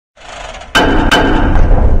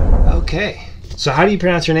Okay. So how do you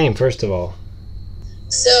pronounce your name, first of all?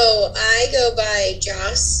 So I go by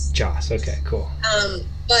Joss. Joss. Okay, cool.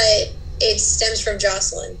 But it stems from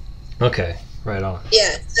Jocelyn. Okay, right on.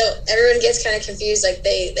 Yeah, so everyone gets kind of confused. Like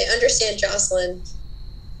they understand Jocelyn,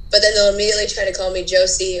 but then they'll immediately try to call me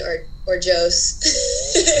Jocie or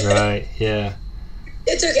Jose. Right, yeah.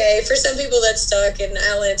 It's okay. For some people that's stuck, and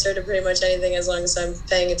I'll answer to pretty much anything as long as I'm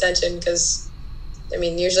paying attention, because, I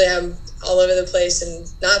mean, usually I'm all over the place and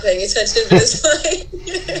not paying attention, but it's fine.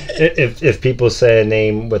 If people say a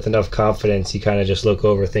name with enough confidence, you kind of just look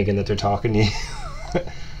over thinking that they're talking to you.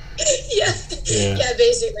 Yeah,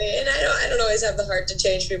 basically. And I don't always have the heart to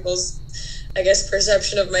change people's, I guess,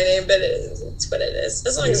 perception of my name, but it's what it is.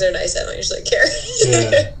 As long as they're nice, I don't usually care.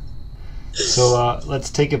 Yeah. So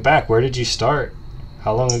let's take it back. Where did you start?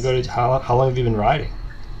 How long have you been riding?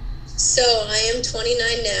 So I am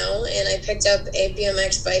 29 now, and I picked up a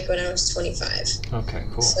BMX bike when I was 25. Okay,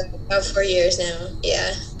 cool. So about 4 years now,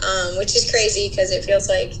 yeah. Which is crazy because it feels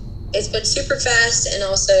like it's been super fast and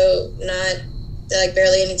also not like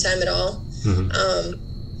barely any time at all. Mm-hmm.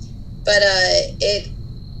 But I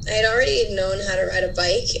had already known how to ride a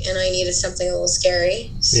bike, and I needed something a little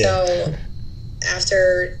scary. So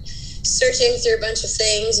after searching through a bunch of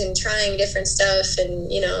things and trying different stuff, and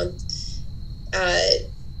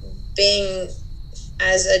being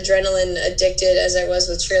as adrenaline addicted as I was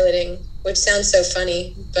with cheerleading, which sounds so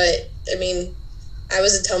funny, but I mean, I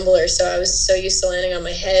was a tumbler, so I was so used to landing on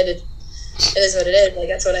my head. It is what it is. Like,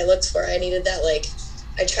 that's what I looked for. I needed that, like,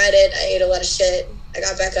 I tried it, I ate a lot of shit, I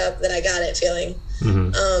got back up, then I got it feeling.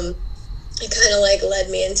 Mm-hmm. It kind of like led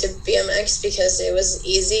me into BMX because it was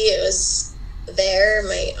easy. It was there.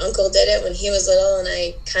 My uncle did it when he was little, and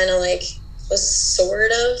I kind of like was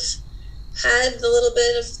sort of had a little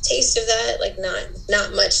bit of taste of that, like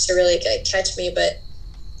not much to really catch me, but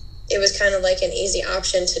it was kind of like an easy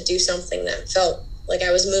option to do something that felt like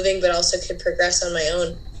I was moving but also could progress on my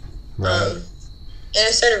own. Right. And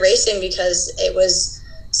I started racing because it was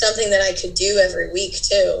something that I could do every week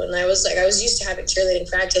too. And I was used to having cheerleading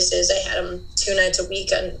practices. I had them 2 nights a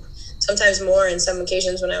week, and sometimes more in some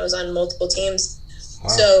occasions when I was on multiple teams. Wow.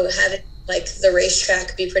 So having like the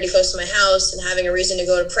racetrack be pretty close to my house, and having a reason to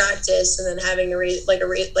go to practice, and then having a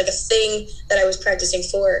thing that I was practicing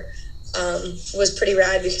for was pretty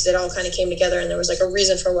rad, because it all kind of came together, and there was like a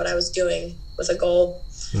reason for what I was doing with a goal.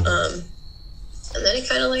 Mm-hmm. And then it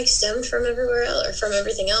kind of like stemmed from everywhere else, or from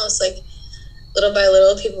everything else. Like, little by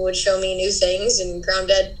little, people would show me new things, and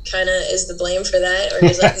Granddad kind of is the blame for that, or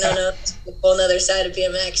he's like, no, it's a whole other side of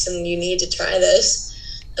BMX, and you need to try this.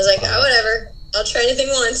 I was like, oh, whatever, I'll try anything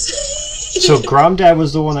once. So Granddad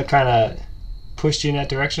was the one that kind of pushed you in that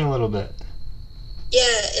direction a little bit. Yeah,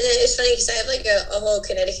 and it's funny because I have like a whole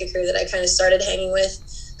Connecticut crew that I kind of started hanging with,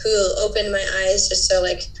 who opened my eyes just so,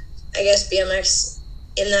 like, I guess BMX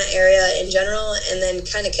in that area in general, and then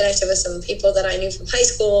kind of connected with some people that I knew from high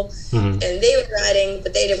school. Mm-hmm. And they were riding,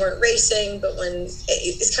 but they weren't racing. But when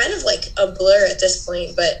it's kind of like a blur at this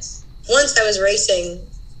point, but once I was racing,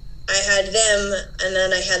 I had them, and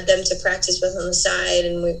then I had them to practice with on the side,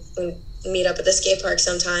 and we meet up at the skate park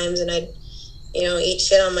sometimes, and I'd eat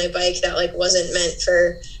shit on my bike that like wasn't meant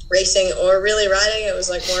for racing or really riding. It was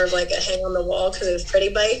like more of like a hang on the wall because it was a pretty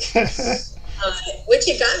bike. Which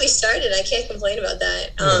it got me started. I can't complain about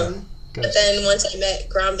that. But then once I met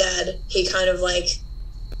Granddad, he kind of like,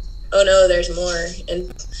 oh no, there's more.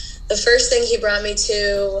 And the first thing he brought me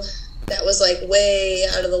to that was like way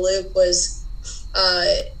out of the loop was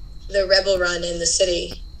the Rebel Run in the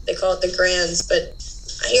city. They call it the Grands, but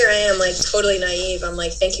here I am, like totally naive. I'm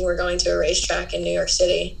like thinking we're going to a racetrack in New York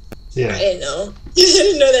City. Yeah. I didn't know. I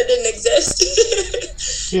didn't know that didn't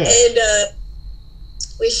exist. Yeah. And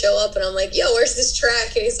we show up, and I'm like, yo, where's this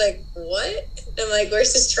track? And he's like, what? And I'm like,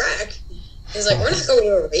 where's this track? He's like, we're not going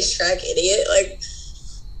to a racetrack, idiot. Like,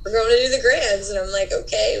 we're going to do the Grands. And I'm like,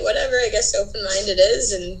 okay, whatever. I guess open-minded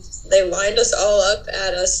is. And they lined us all up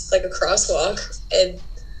at us like a crosswalk. And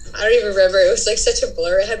I don't even remember. It was like such a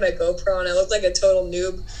blur. I had my GoPro, and I looked like a total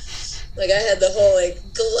noob. Like, I had the whole like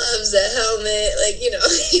gloves, the helmet, like,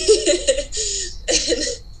 and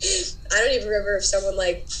I don't even remember if someone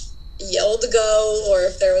like yelled to go, or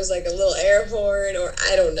if there was like a little air horn, or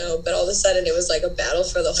I don't know, but all of a sudden it was like a battle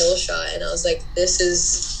for the whole shot, and I was like, this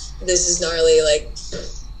is gnarly. Like,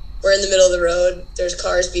 we're in the middle of the road, there's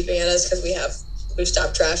cars beeping at us because we've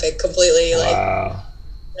stopped traffic completely. Wow. Like,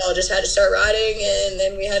 we all just had to start riding, and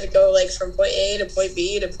then we had to go like from point A to point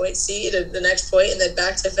B to point C to the next point, and then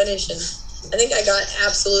back to finish. And I think I got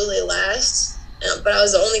absolutely last, but I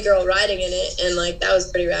was the only girl riding in it, and like that was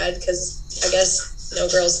pretty rad, because I guess no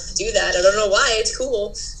girls do that. I don't know why. It's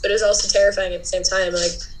cool, but it was also terrifying at the same time.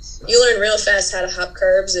 Like, you learn real fast how to hop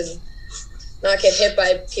curbs and not get hit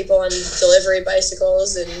by people on delivery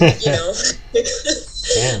bicycles, and how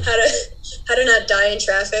to not die in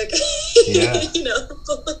traffic. Yeah.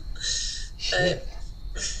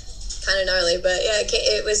 Kind of gnarly, but yeah,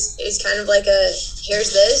 it's kind of like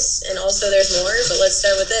here's this, and also there's more, but let's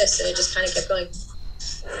start with this, and it just kind of kept going.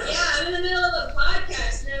 Yeah, I'm in the middle of a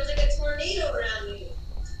podcast, and there was like a tornado around me.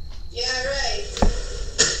 Yeah, right.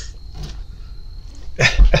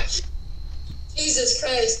 Jesus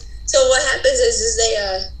Christ. So what happens is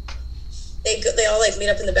they all like meet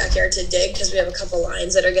up in the backyard to dig, because we have a couple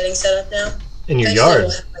lines that are getting set up now. In your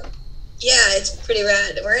yard? Yeah, it's pretty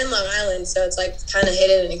rad. We're in Long Island, so it's like kind of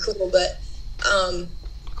hidden and cool, but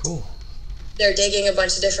cool. They're digging a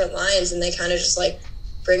bunch of different lines, and they kind of just like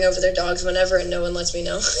bring over their dogs whenever, and no one lets me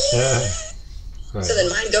know. Yeah. Right. So then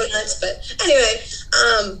mine go nuts. But anyway,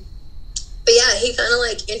 but yeah, he kind of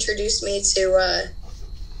like introduced me to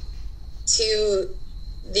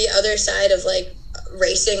the other side of like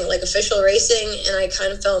racing, like official racing, and I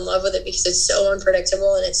kind of fell in love with it because it's so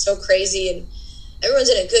unpredictable and it's so crazy, and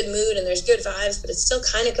everyone's in a good mood and there's good vibes, but it's still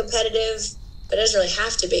kind of competitive, but it doesn't really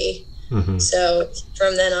have to be. Mm-hmm. So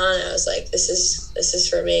from then on, I was like, this is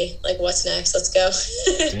for me. Like, what's next? Let's go.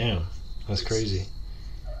 Damn, that's crazy.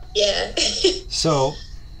 Yeah. So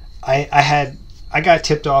I got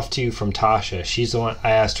tipped off to you from Tasha. She's the one.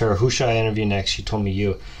 I asked her, who should I interview next? She told me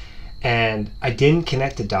you. And I didn't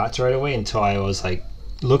connect the dots right away until I was like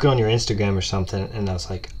looking on your Instagram or something, and I was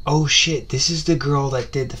like, oh shit, this is the girl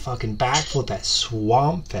that did the fucking backflip at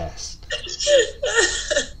Swampfest.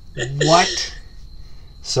 What?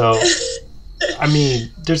 So, I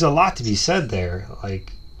mean, there's a lot to be said there.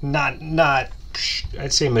 Like, not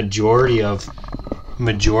I'd say majority of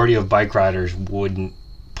bike riders wouldn't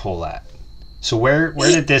pull that. So where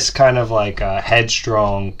did this kind of like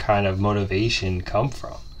headstrong kind of motivation come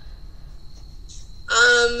from?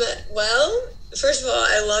 Well, first of all,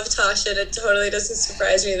 I love Tasha, and it totally doesn't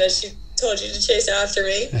surprise me that she told you to chase after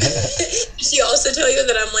me. Did she also tell you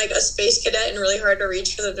that I'm like a space cadet and really hard to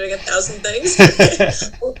reach because I'm doing 1,000 things?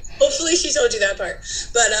 Hopefully she told you that part.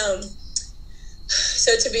 But,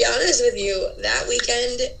 so to be honest with you, that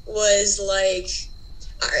weekend was like,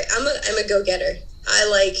 all right, I'm a go-getter. I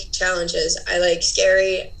like challenges. I like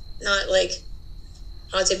scary, not like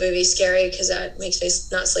haunted movies scary, because that makes me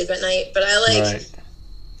not sleep at night. But I like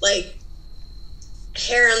like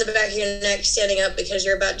hair on the back of your neck standing up because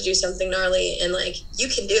you're about to do something gnarly, and like you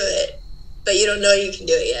can do it, but you don't know you can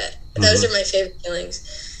do it yet. Mm-hmm. Those are my favorite feelings.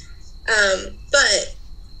 But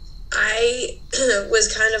I was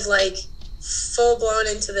kind of like full blown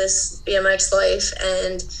into this BMX life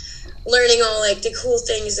and learning all like the cool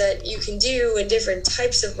things that you can do and different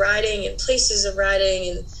types of riding and places of riding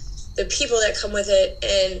and the people that come with it,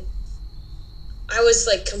 and I was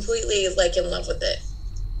like completely like in love with it.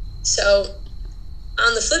 So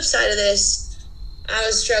on the flip side of this, I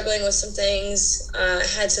was struggling with some things. I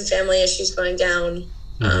had some family issues going down.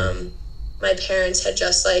 Mm-hmm. My parents had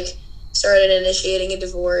just like started initiating a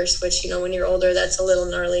divorce, which, you know, when you're older, that's a little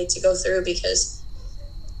gnarly to go through because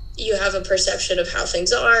you have a perception of how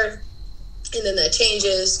things are, and then that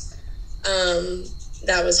changes.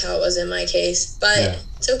 That was how it was in my case, but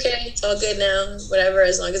It's okay. It's all good now, whatever,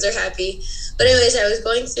 as long as they're happy. But anyways, I was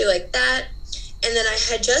going through like that. And then I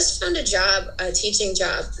had just found a teaching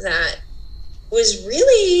job that was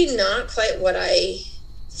really not quite what I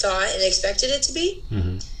thought and expected it to be.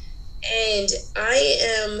 Mm-hmm. And I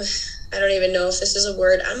don't even know if this is a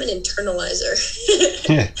word, I'm an internalizer.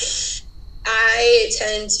 I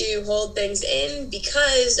tend to hold things in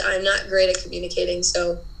because I'm not great at communicating.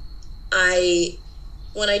 So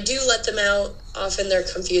when I do let them out, often they're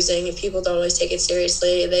confusing and people don't always take it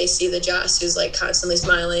seriously. They see the Joss who's like constantly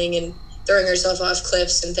smiling and throwing herself off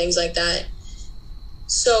cliffs and things like that.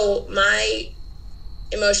 So my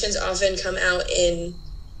emotions often come out in,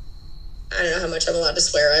 I don't know how much I'm allowed to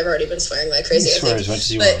swear. I've already been swearing like crazy. You swear as much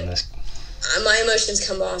as you want on this. My emotions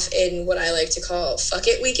come off in what I like to call fuck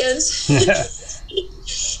it weekends. And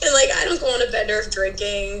like, I don't go on a bender of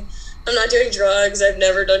drinking. I'm not doing drugs. I've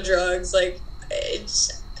never done drugs. Like,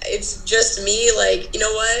 it's just me. Like, you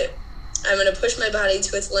know what? I'm going to push my body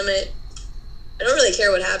to its limit. I don't really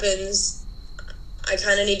care what happens. I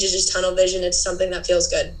kind of need to just tunnel vision into something that feels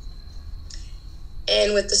good.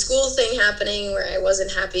 And with the school thing happening where I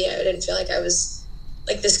wasn't happy, I didn't feel like I was,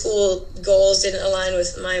 like, the school goals didn't align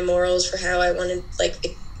with my morals for how I wanted, like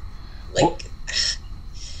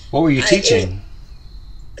what were you teaching?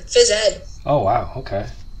 Phys ed. Oh, wow. Okay.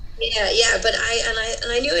 Yeah, but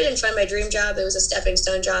I knew I didn't find my dream job. It was a stepping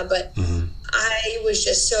stone job, but mm-hmm. I was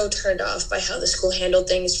just so turned off by how the school handled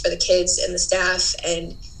things for the kids and the staff,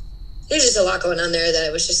 and there's just a lot going on there that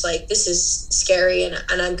I was just like, this is scary, and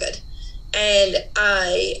I'm good. And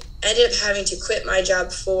I ended up having to quit my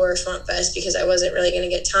job for Swampfest because I wasn't really going to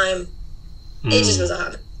get time. It just was a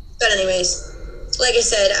hobby. But anyways, like I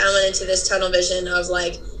said, I went into this tunnel vision of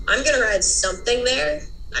like, I'm going to ride something there.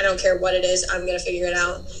 I don't care what it is. I'm going to figure it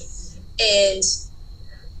out. And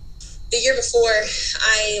the year before,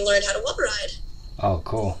 I learned how to wall ride. Oh,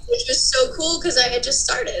 cool. Which was so cool because I had just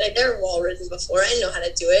started. I'd never wall ridden before. I didn't know how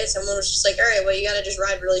to do it. Someone was just like, all right, well, you got to just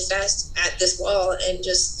ride really fast at this wall and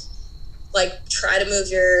just like try to move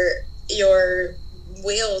your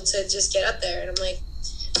wheel to just get up there. And I'm like,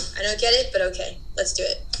 I don't get it, but okay, let's do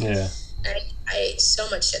it. Yeah. I ate so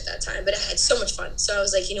much shit that time, but I had so much fun. So I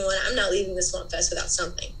was like, you know what? I'm not leaving this Swampfest without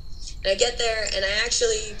something. And I get there, and I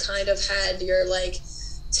actually kind of had your like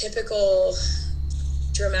typical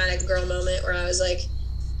dramatic girl moment where I was like,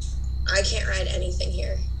 I can't ride anything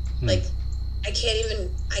here. Like, I can't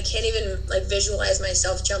even like visualize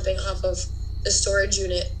myself jumping off of the storage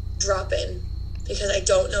unit, drop in, because I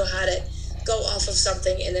don't know how to go off of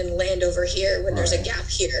something and then land over here when there's a gap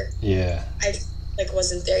here. Yeah. I like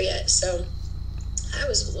wasn't there yet, so I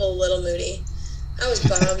was a little moody. I was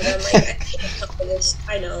bummed. I'm like, I can't come to this.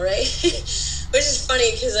 I know, right? Which is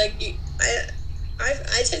funny because like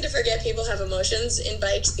I tend to forget people have emotions in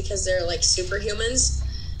bikes because they're like superhumans.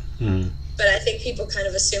 But I think people kind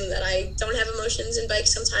of assume that I don't have emotions in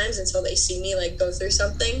bikes sometimes until they see me like go through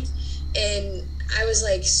something. And I was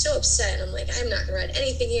like so upset. I'm like, I'm not gonna ride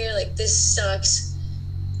anything here. Like, this sucks.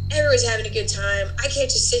 Everyone's having a good time. I can't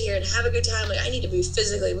just sit here and have a good time. Like, I need to be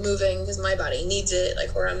physically moving because my body needs it,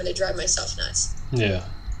 like, or I'm gonna drive myself nuts. Yeah.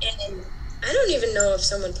 And I don't even know if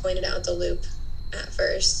someone pointed out the loop at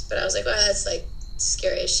first, but I was like, well, that's like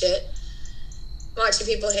scary as shit. Watching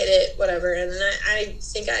people hit it, whatever. And then I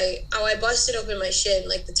think I busted open my shin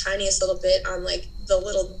like the tiniest little bit on like the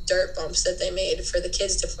little dirt bumps that they made for the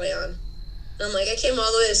kids to play on. And I'm like, I came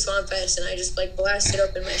all the way to Swampfest and I just like blasted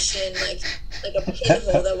open my shin like a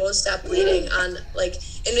pinhole that won't stop bleeding on like,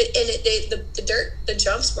 the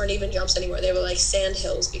jumps weren't even jumps anymore. They were like sand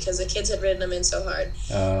hills because the kids had ridden them in so hard.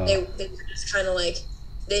 They were just kind of like,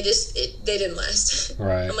 they didn't last.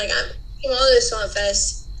 Right. I'm like, I came all the way to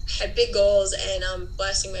Swampfest, had big goals, and I'm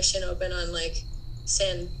blasting my shin open on like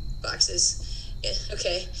sand boxes. Yeah,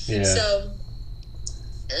 okay. Yeah. So,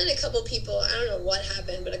 and then a couple people, I don't know what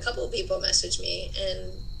happened, but a couple of people messaged me,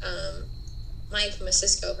 and Mike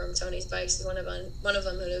Masisco from Tony's Bikes is one of them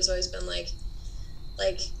who has always been like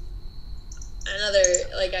another,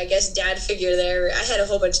 like, I guess dad figure there. I had a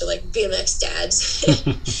whole bunch of like BMX dads,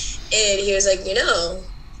 and he was like, you know,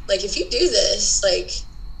 like, if you do this, like,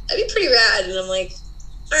 that'd be pretty rad. And I'm like,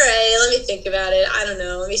 all right, let me think about it. I don't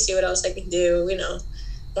know. Let me see what else I can do. You know,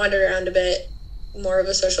 wander around a bit, more of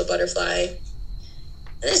a social butterfly.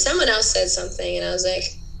 And then someone else said something, and I was like,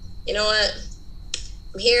 you know what?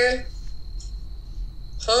 I'm here.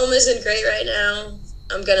 Home isn't great right now.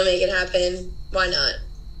 I'm going to make it happen. Why not?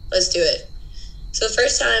 Let's do it. So the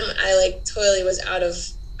first time I like totally was out of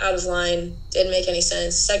line. Didn't make any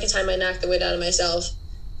sense. Second time I knocked the wind out of myself.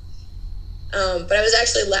 But I was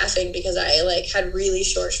actually laughing because I like had really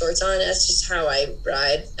short shorts on. That's just how I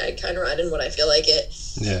ride. I kind of ride in what I feel like it.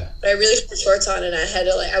 Yeah. But I had really short shorts on, and I had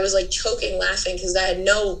to I was like choking laughing because I had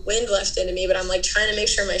no wind left into me. But I'm like trying to make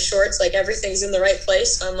sure my shorts, like everything's in the right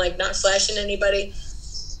place. So I'm like not flashing anybody.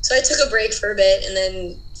 So I took a break for a bit, and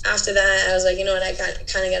then after that, I was like, you know what? I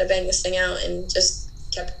kind of got to bang this thing out, and just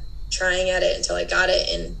kept trying at it until I got it,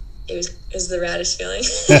 and it was the raddest feeling.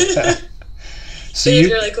 So it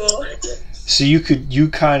was really cool. So you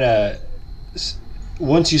kind of,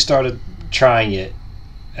 once you started trying it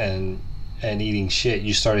and eating shit,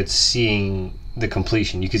 you started seeing the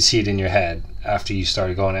completion. You could see it in your head after you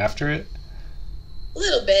started going after it?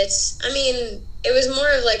 Little bits. I mean, it was more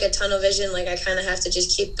of like a tunnel vision. Like, I kind of have to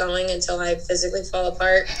just keep going until I physically fall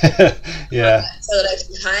apart. Yeah. So that I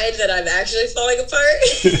can hide that I'm actually falling apart.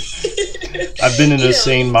 I've been in the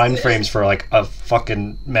same mind frames for like a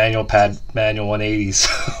fucking manual 180, so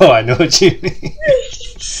I know what you mean.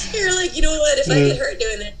 You're like, you know what? If I get hurt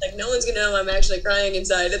doing that, like, no one's gonna know I'm actually crying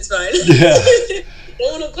inside. It's fine. Yeah.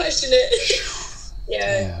 No one will question it.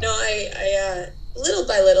 Yeah. No, I little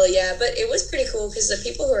by little, yeah, but it was pretty cool because the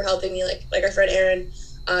people who were helping me, like our friend Aaron,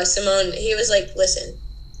 Simone, he was like, listen,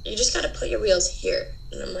 you just got to put your wheels here.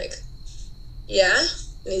 And I'm like, yeah?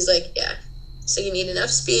 And he's like, yeah. So you need enough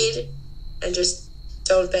speed and just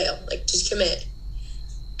don't fail. Like, just commit.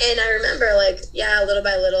 And I remember, like, yeah, little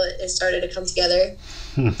by little, it started to come together.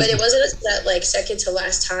 But it wasn't that, like, second to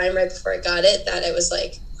last time right before I got it that I was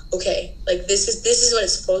like, okay, like, this is what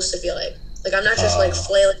it's supposed to feel like. Like, I'm not just, like,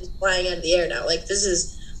 flailing, flying out of the air now. Like, this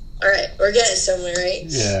is all right, we're getting somewhere, right?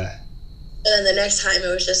 Yeah. And then the next time it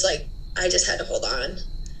was just like, I just had to hold on.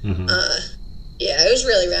 Mm-hmm. Yeah, it was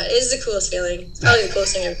really rad. It is the coolest feeling. It's probably the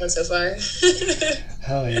coolest thing I've done so far.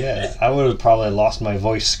 Hell yeah. I would have probably lost my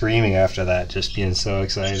voice screaming after that, just being so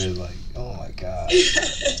excited. Like, oh my God.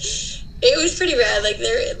 It was pretty rad. Like,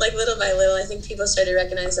 there, like, little by little, I think people started to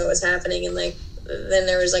recognize what was happening. And, like, then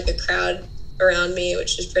there was, like, a crowd around me,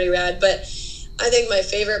 which was pretty rad. But I think my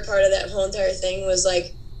favorite part of that whole entire thing was,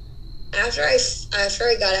 like, after I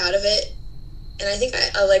got out of it, and I think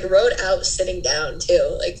I like rode out sitting down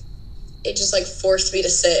too. Like, it just like forced me to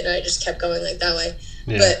sit, and I just kept going like that way.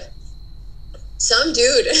 Yeah. But some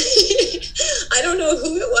dude, I don't know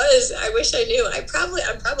who it was. I wish I knew. I'm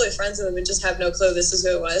probably friends with him and just have no clue this is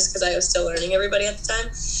who it was because I was still learning everybody at the time.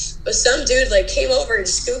 But some dude like came over and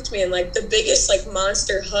scooped me in like the biggest like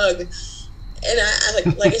monster hug. And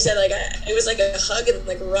I like I said, like it was like a hug and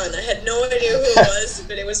like run. I had no idea who it was,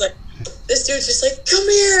 but it was like this dude's just like, come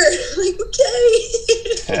here. I'm like,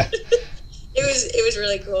 okay. It was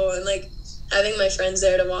really cool, and like having my friends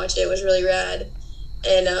there to watch it was really rad.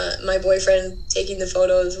 And my boyfriend taking the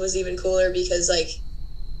photos was even cooler because like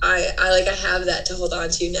I have that to hold on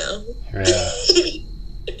to now. Yeah.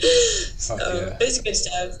 So yeah. It was good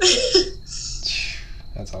stuff.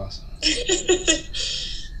 That's awesome.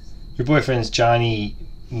 Your boyfriend's Johnny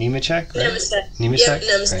Nemechek, right? Nemechek? Yep,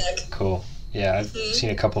 Nemechek. Right. Cool. Yeah, I've seen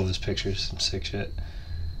a couple of his pictures. Some sick shit.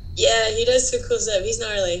 Yeah, he does some cool stuff. He's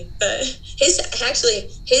gnarly. But his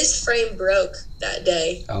frame broke that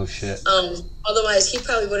day. Oh, shit. Otherwise, he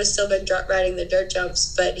probably would have still been riding the dirt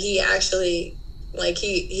jumps, but he actually, like,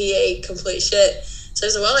 he ate complete shit. So I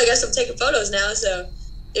said, well, I guess I'm taking photos now, so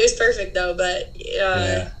it was perfect, though. But,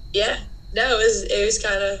 yeah. No, it was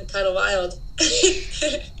kind of wild.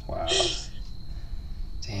 Wow.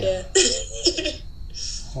 Damn. Yeah.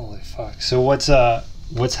 Holy fuck. So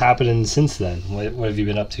what's happening since then? What have you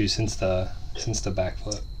been up to since the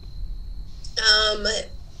backflip?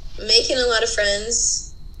 Making a lot of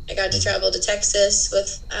friends. I got to travel to Texas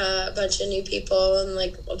with a bunch of new people and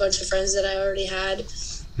like a bunch of friends that I already had.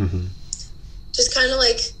 Mm-hmm. Just kind of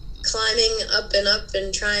like climbing up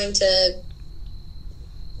and trying to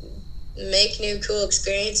make new cool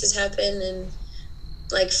experiences happen and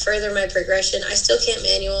like further my progression. I still can't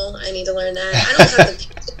manual. I need to learn that. I don't have the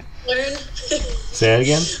patience to learn. Say that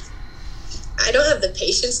again? I don't have the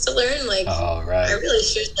patience to learn. Like, oh, right. I really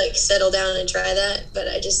should like settle down and try that, but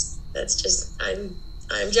I'm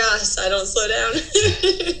Joss. I don't slow down.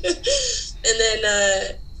 And then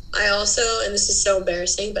I also, and this is so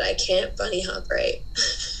embarrassing, but I can't bunny hop right.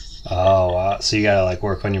 Oh, wow. So you gotta like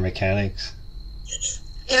work on your mechanics.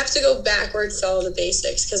 I have to go backwards to all the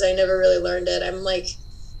basics because I never really learned it.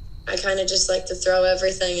 I kind of just like to throw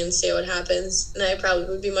everything and see what happens. And I probably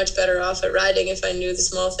would be much better off at riding if I knew the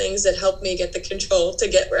small things that helped me get the control to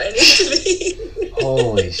get where I need to be.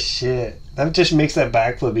 Holy shit. That just makes that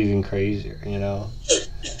backflip even crazier, you know?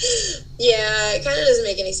 Yeah, it kind of doesn't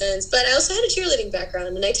make any sense. But I also had a cheerleading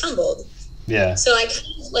background and I tumbled. Yeah. So I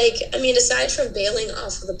kind of like, I mean, aside from bailing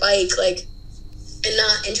off of the bike, like,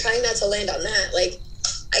 and trying not to land on that, like,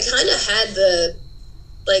 I kind of had the,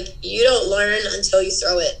 like, you don't learn until you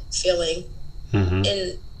throw it feeling. Mm-hmm.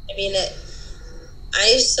 And, I mean,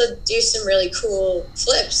 I used to do some really cool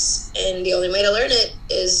flips, and the only way to learn it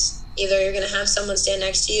is either you're going to have someone stand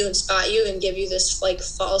next to you and spot you and give you this, like,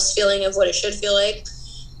 false feeling of what it should feel like,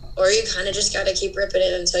 or you kind of just got to keep ripping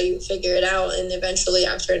it until you figure it out, and eventually,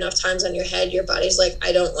 after enough times on your head, your body's like,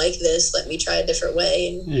 I don't like this, let me try a different way,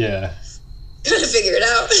 and yeah, kind of figure it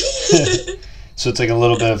out. So it's like a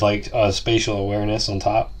little bit of like spatial awareness on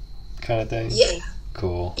top kind of thing? Yeah.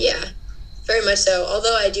 Cool. Yeah, very much so.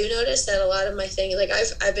 Although I do notice that a lot of my thing, like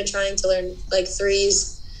I've been trying to learn like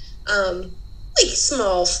threes, like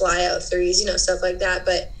small fly out threes, you know, stuff like that.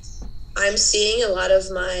 But I'm seeing a lot of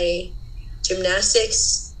my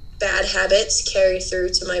gymnastics bad habits carry through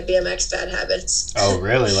to my BMX bad habits. Oh,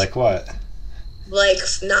 really? Like what? Like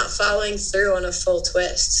not following through on a full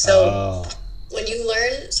twist. So when you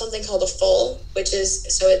learn something called a full, which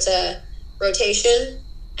is, so it's a rotation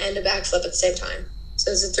and a backflip at the same time. So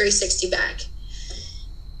it's a 360 back.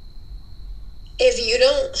 If you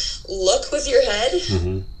don't look with your head,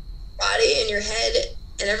 body and your head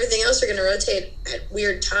and everything else are going to rotate at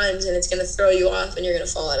weird times, and it's going to throw you off and you're going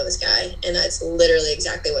to fall out of the sky. And that's literally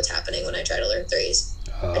exactly what's happening when I try to learn threes.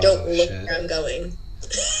 I don't look where I'm going.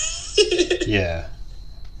 Yeah.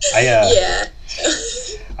 Yeah.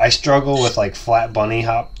 I struggle with like flat bunny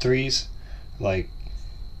hop threes. Like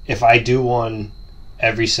if I do one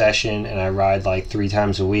every session and I ride like 3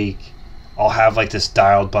 times a week, I'll have like this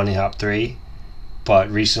dialed bunny hop 3, but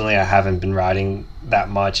recently I haven't been riding that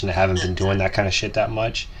much, and I haven't been doing that kind of shit that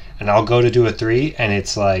much. And I'll go to do a 3, and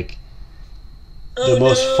it's like the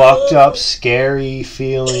most fucked up, scary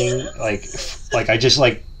feeling. Like I just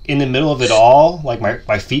like in the middle of it all, like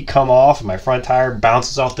my feet come off and my front tire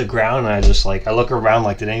bounces off the ground, and I just like I look around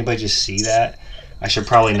like, did anybody just see that? I should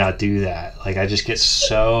probably not do that. Like I just get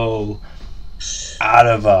so out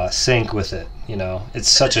of sync with it. You know, it's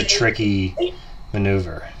such a tricky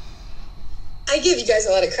maneuver. I give you guys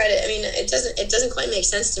a lot of credit. I mean, it doesn't quite make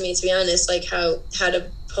sense to me, to be honest, like how to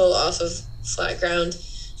pull off of flat ground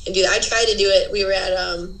and do that. I tried to do it. We were at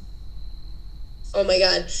oh my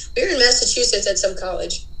god, we were in Massachusetts at some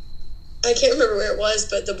college. I can't remember where it was,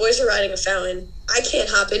 but the boys were riding a fountain. I can't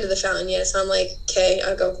hop into the fountain yet, so I'm like, okay,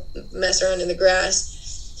 I'll go mess around in the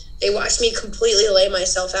grass. They watched me completely lay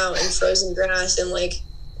myself out in frozen grass, and like,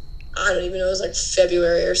 I don't even know, it was like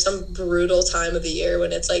February or some brutal time of the year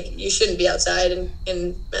when it's like you shouldn't be outside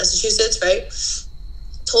in Massachusetts, right?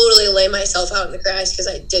 Totally lay myself out in the grass because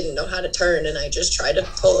I didn't know how to turn, and I just tried to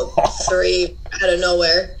pull a 3 out of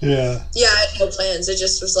nowhere. Yeah, I had no plans. It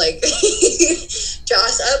just was like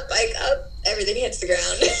Joss up, bike up, everything hits the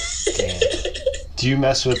ground. Do you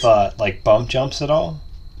mess with like bump jumps at all?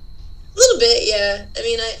 A little bit, yeah. I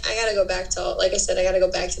mean, I gotta go back to, like I said, I gotta go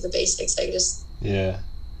back to the basics.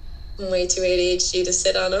 I'm way too ADHD to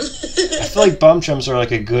sit on them. I feel like bump jumps are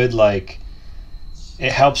like a good, like,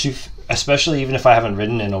 it helps you, especially even if I haven't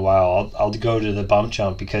ridden in a while, I'll go to the bump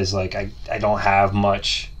jump because like I don't have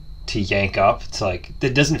much to yank up. It's like,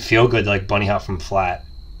 it doesn't feel good to like bunny hop from flat,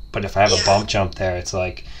 but if I have a bump jump there, it's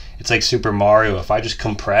like Super Mario. If I just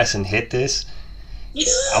compress and hit this,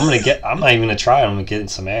 I'm not even gonna try it. I'm gonna get in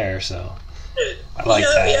some air. So I like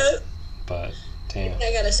that. But damn,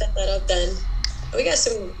 I gotta set that up then. We got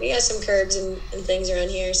some curbs and things around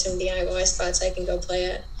here, some DIY spots I can go play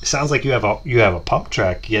at. It sounds like you have a pump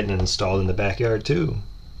track getting installed in the backyard too.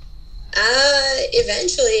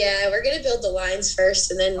 Eventually, yeah. We're gonna build the lines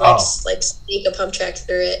first, and then sneak a pump track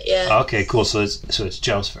through it. Yeah. Okay, cool. So it's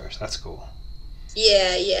jumps first. That's cool.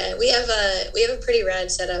 Yeah. We have a pretty rad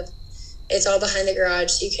setup. It's all behind the garage,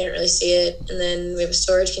 so you can't really see it. And then we have a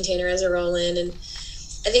storage container as a roll-in, and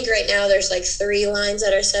I think right now there's like 3 lines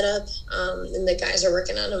that are set up, and the guys are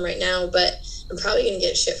working on them right now, but I'm probably going to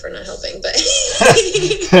get shit for not helping, but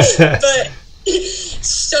but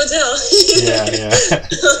don't tell. Yeah.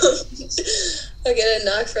 I'll get a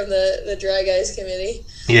knock from the Dry Guys committee.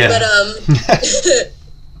 Yeah. But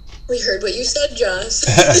we heard what you said, Joss.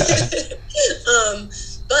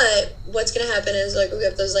 But what's going to happen is like we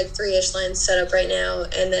have those like 3-ish lines set up right now,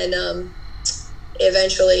 and then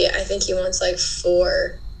eventually I think he wants like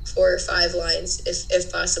 4 or 5 lines if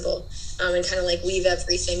possible, and kind of like weave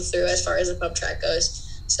everything through as far as the pump track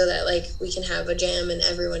goes, so that like we can have a jam and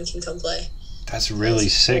everyone can come play. That's really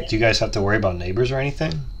sick. Do you guys have to worry about neighbors or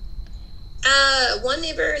anything? One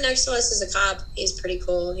neighbor next to us is a cop. He's pretty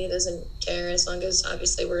cool. He doesn't care as long as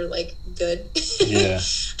obviously we're like good. Yeah.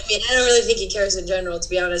 I mean, I don't really think he cares in general, to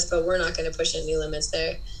be honest, but we're not going to push any limits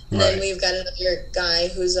there. And then we've got another guy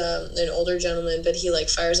who's an older gentleman, but he like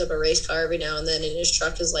fires up a race car every now and then, and his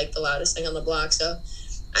truck is like the loudest thing on the block. So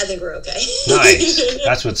I think we're okay. Nice.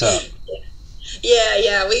 That's what's up.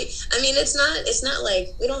 Yeah. I mean, it's not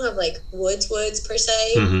like we don't have like woods per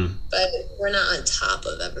se, but we're not on top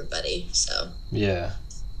of everybody. So yeah,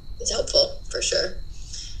 it's helpful for sure.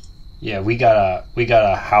 Yeah, we got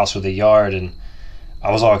a house with a yard, and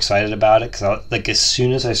I was all excited about it because like as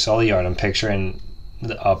soon as I saw the yard, I'm picturing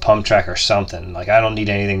a pump track or something. Like I don't need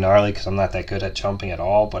anything gnarly because I'm not that good at jumping at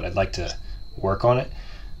all, but I'd like to work on it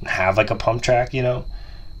and have like a pump track, you know.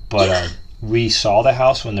 But we saw the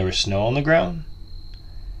house when there was snow on the ground,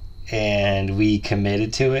 and we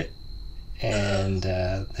committed to it, and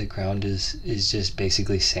the ground is just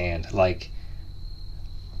basically sand, like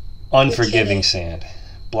unforgiving sand,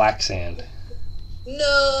 black sand.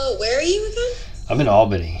 No, where are you again? I'm in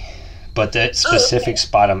Albany, but that specific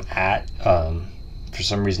spot I'm at, for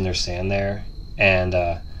some reason there's sand there, and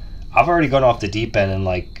I've already gone off the deep end and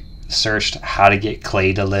like searched how to get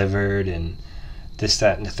clay delivered and this,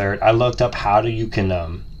 that, and the third. I looked up how you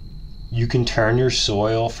can turn your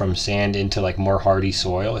soil from sand into like more hardy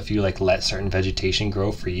soil if you like let certain vegetation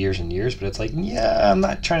grow for years and years. But it's like, yeah, I'm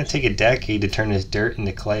not trying to take a decade to turn this dirt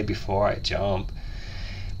into clay before I jump.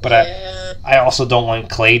 But I also don't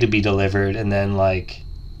want clay to be delivered and then like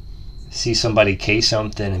see somebody case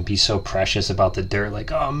something and be so precious about the dirt,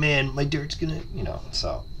 like, oh man, my dirt's gonna, you know.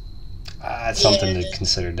 So that's something to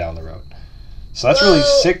consider down the road. So that's really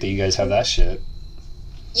sick that you guys have that shit.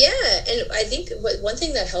 Yeah, and I think one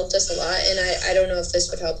thing that helped us a lot, and I don't know if this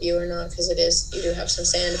would help you or not because you do have some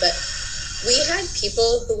sand, but we had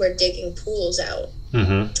people who were digging pools out,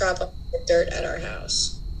 Mm-hmm. drop off the dirt at our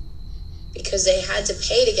house because they had to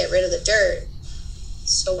pay to get rid of the dirt.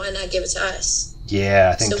 So why not give it to us?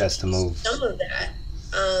 Yeah, I think So that's the move. some of that,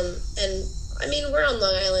 and I mean we're on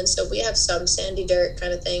Long Island, so we have some sandy dirt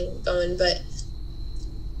kind of thing going, but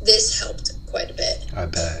this helped quite a bit. I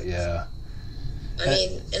bet, yeah. I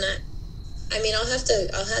mean, and I mean, I'll have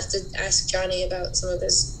to ask Johnny about some of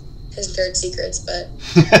his dirt secrets, but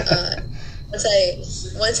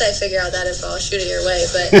once I figure out that info, I'll shoot it your way.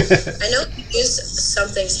 But I know you use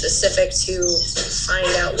something specific to find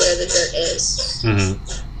out where the dirt is. Mm-hmm.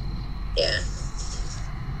 Yeah.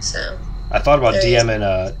 So. I thought about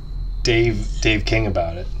DMing Dave King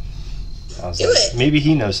about it. I was Do it. Maybe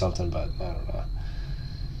he knows something, but I don't know.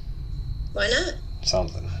 Why not?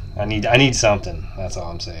 Something. I need something. That's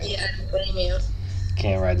all I'm saying. Yeah, I don't blame you.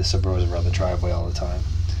 Can't ride the Suburban around the driveway all the time.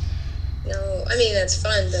 No, I mean that's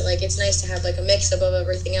fun, but like it's nice to have like a mix up of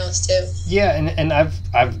everything else too. Yeah, and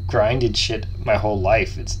I've grinded shit my whole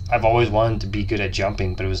life. I've always wanted to be good at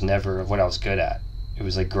jumping, but it was never what I was good at. It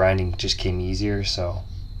was like grinding just came easier, so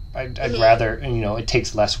I'd rather, and it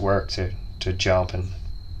takes less work to jump and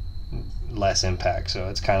less impact. So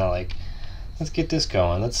it's kind of like, let's get this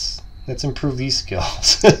going. Let's improve these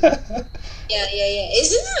skills. Yeah.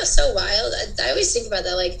 Isn't that so wild? I always think about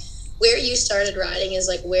that, like where you started riding is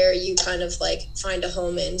like where you kind of like find a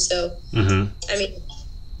home in. So, Mm-hmm. I mean,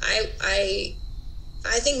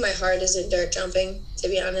 I think my heart is in dirt jumping, to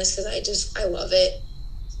be honest, because I love it.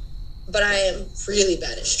 But I am really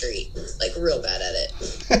bad at street, like real bad at it.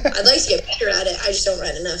 I'd like to get better at it. I just don't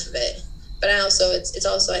ride enough of it. But it's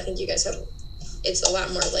also, I think you guys have, it's a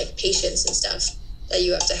lot more like patience and stuff that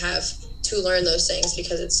you have to learn those things,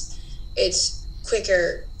 because it's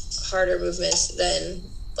quicker, harder movements than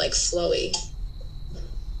like flowy.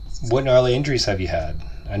 What gnarly injuries have you had?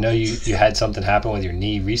 I know you had something happen with your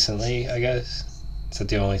knee recently, I guess. Is that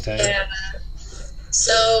the only thing? Yeah.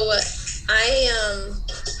 So I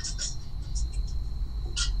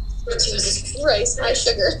Jesus Christ, high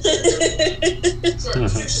sugar.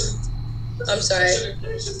 I'm sorry.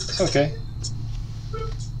 It's okay.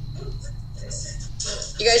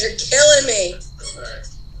 You guys are killing me.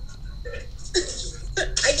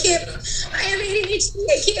 I have ADHD.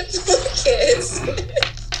 I can't focus.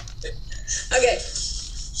 Okay.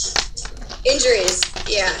 Injuries.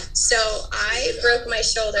 Yeah. So I broke my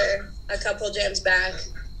shoulder a couple jams back.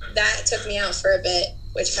 That took me out for a bit,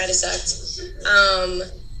 which kind of sucked.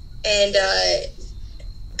 And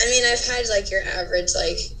I mean, I've had like your average,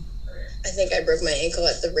 like, I think I broke my ankle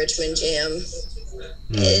at the Richmond Jam.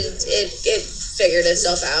 It figured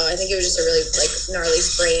itself out. I think it was just a really like gnarly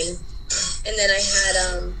sprain. And then I had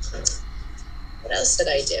what else did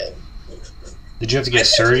I do? Did you have to get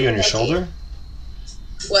surgery on your shoulder?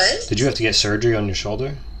 What? Did you have to get surgery on your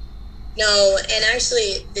shoulder? No, and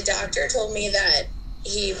actually the doctor told me that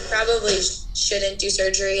he probably shouldn't do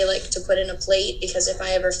surgery, like to put in a plate, because if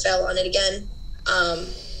I ever fell on it again,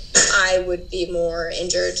 I would be more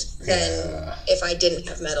injured than if I didn't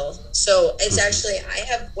have metal. So it's actually, I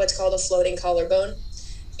have what's called a floating collarbone,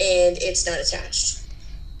 and it's not attached.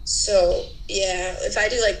 So yeah, if I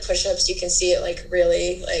do like push-ups, you can see it like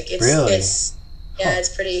really, like it's yeah,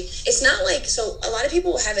 it's pretty, it's not like, so a lot of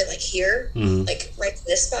people have it like here, like right in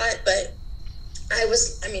this spot, but I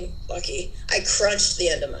mean, lucky. I crunched the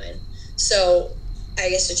end of mine. So I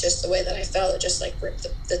guess it's just the way that I fell. It just like ripped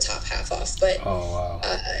the top half off. But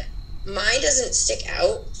mine doesn't stick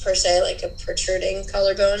out per se, like a protruding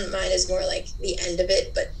collarbone. Mine is more like the end of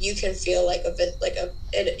it, but you can feel like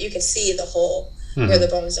you can see the hole where the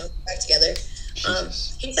bones don't come back together.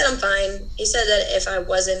 He said I'm fine. He said that if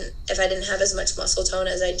I didn't have as much muscle tone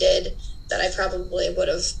as I did, that I probably would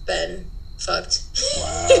have been fucked.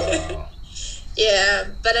 Wow. Yeah,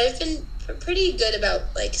 but I've been pretty good about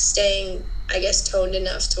like staying, I guess, toned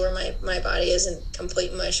enough to where my body isn't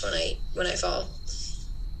complete mush when I fall.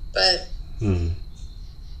 But I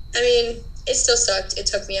mean, it still sucked. It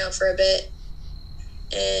took me out for a bit,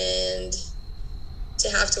 and to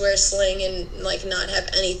have to wear a sling and like not have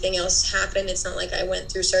anything else happen. It's not like I went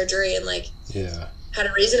through surgery and like had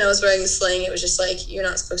a reason I was wearing the sling. It was just like, you're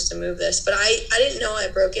not supposed to move this. But I didn't know I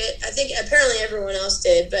broke it. I think apparently everyone else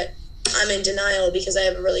did, but I'm in denial because I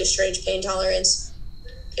have a really strange pain tolerance.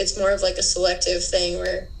 It's more of like a selective thing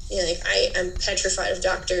where, like I'm petrified of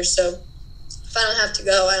doctors. So if I don't have to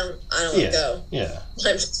go, I don't want to go. Yeah.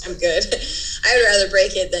 I'm good. I would rather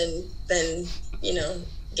break it than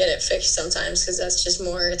get it fixed sometimes, because that's just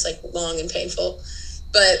more, it's like long and painful.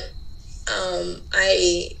 But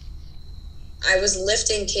I was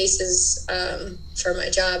lifting cases for my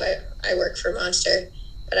job. I work for Monster,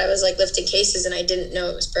 but I was like lifting cases and I didn't know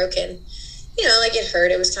it was broken. You know, like it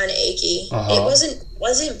hurt. It was kind of achy. It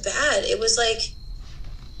wasn't bad. It was like,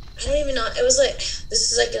 I don't even know. It was like,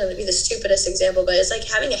 this is like going to be the stupidest example, but it's like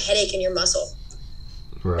having a headache in your muscle.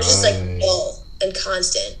 Right. It's just like dull and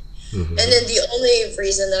constant. And then the only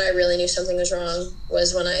reason that I really knew something was wrong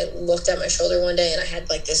was when I looked at my shoulder one day and I had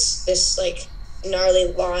like this like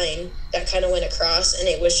gnarly line that kind of went across, and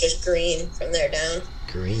it was just green from there down.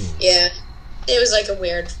 Green. Yeah. It was like a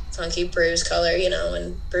weird, funky bruise color, you know,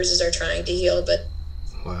 and bruises are trying to heal, but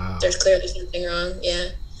there's clearly something wrong. Yeah.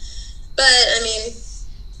 But, I mean,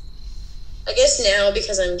 I guess now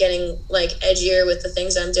because I'm getting, like, edgier with the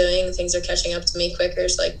things I'm doing, things are catching up to me quicker.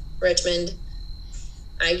 So, like, Richmond,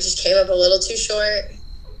 I just came up a little too short.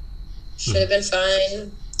 Should have been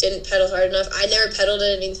fine. Didn't pedal hard enough. I never pedaled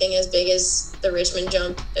at anything as big as the Richmond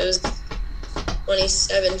jump. It was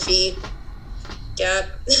 27 feet gap.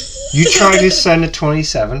 You tried to send a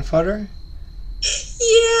 27-footer? Yeah.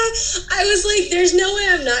 I was like, there's no way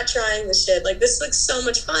I'm not trying this shit. Like, this looks so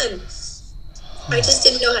much fun. I just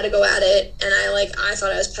didn't know how to go at it. And I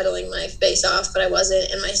thought I was pedaling my face off, but I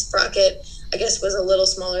wasn't. And my sprocket, I guess, was a little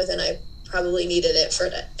smaller than I probably needed it for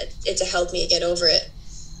it to help me get over it.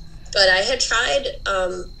 But I had tried,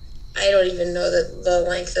 I don't even know the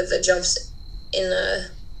length of the jumps in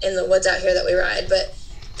the woods out here that we ride, but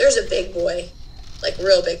there's a big boy, like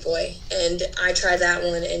real big boy, and I tried that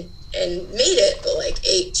one and made it, but like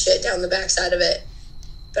ate shit down the backside of it.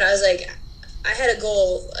 But I was like, I had a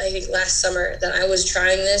goal, I think last summer, that I was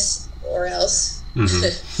trying this or else. And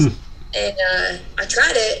I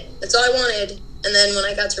tried it. That's all I wanted. And then when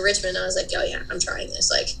I got to Richmond, I was like, oh yeah, I'm trying this.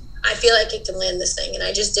 Like, I feel like it can land this thing. And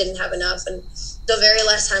I just didn't have enough. And the very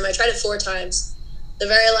last time, I tried it 4 times. The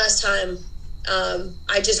very last time,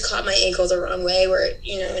 I just caught my ankle the wrong way where,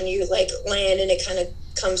 you know, and you like land and it kind of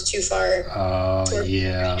comes too far. Oh,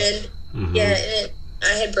 yeah. Yeah, and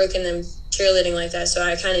I had broken them cheerleading like that, so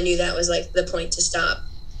I kind of knew that was like the point to stop.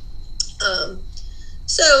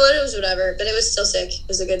 So it was whatever, but it was still sick. It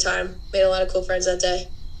was a good time. Made a lot of cool friends that day.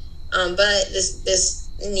 But this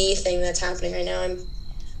knee thing that's happening right now, I'm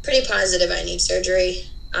pretty positive I need surgery.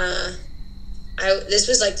 This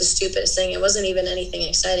was like the stupidest thing. It wasn't even anything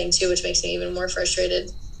exciting too, which makes me even more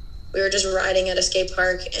frustrated. We were just riding at a skate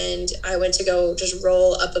park, and I went to go just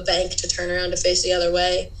roll up a bank to turn around to face the other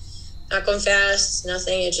way. Not going fast,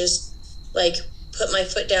 nothing. It just like put my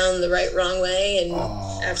foot down the wrong way, and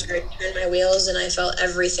after I turned my wheels, and I felt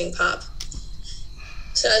everything pop.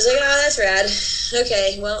 So I was like, oh, that's rad.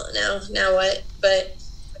 Okay, well, now what?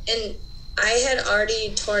 And I had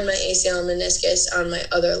already torn my ACL and meniscus on my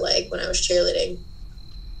other leg when I was cheerleading,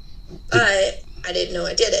 but I didn't know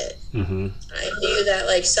I did it. I knew that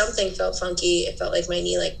like something felt funky. It felt like my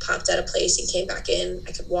knee like popped out of place and came back in.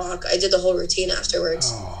 I could walk. I did the whole routine afterwards.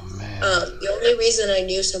 Oh man. The only reason I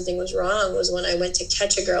knew something was wrong was when I went to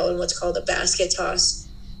catch a girl in what's called a basket toss,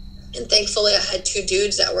 and thankfully I had 2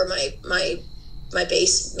 dudes that were my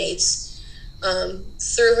base mates.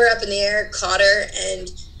 Threw her up in the air, caught her, and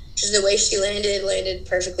just the way she landed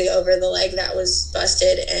perfectly over the leg that was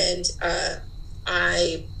busted, and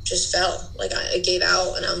I just fell. Like I gave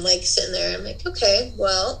out, and I'm like sitting there. I'm like, okay,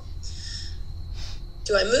 well,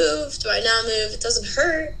 do I move? Do I not move? It doesn't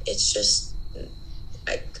hurt. It's just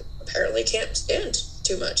I apparently can't stand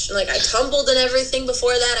too much. And like I tumbled and everything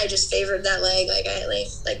before that. I just favored that leg. Like I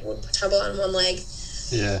like would tumble on one leg.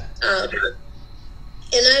 Yeah.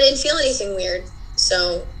 And I didn't feel anything weird.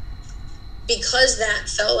 So because that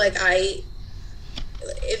felt like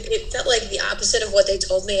it felt like the opposite of what they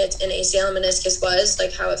told me an ACL and meniscus was,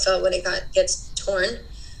 like how it felt when it gets torn.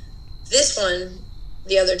 This one,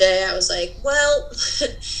 the other day, I was like, well,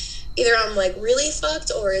 either I'm like really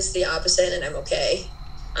fucked or it's the opposite and I'm okay.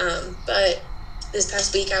 But this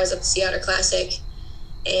past week I was at the Sea Otter Classic,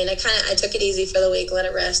 and I took it easy for the week, let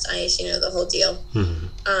it rest, ice, you know, the whole deal.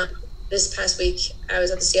 This past week I was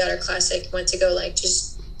at the Sea Otter Classic, went to go like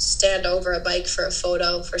just stand over a bike for a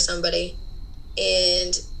photo for somebody,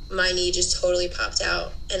 and my knee just totally popped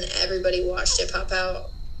out, and everybody watched it pop out.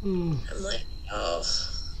 I'm like, oh,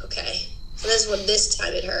 okay. So this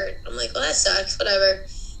time it hurt. I'm like, well, that sucks, whatever,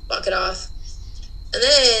 walk it off. And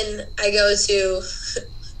then I go to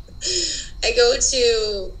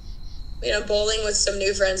you know, bowling with some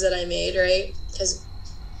new friends that I made, right? Because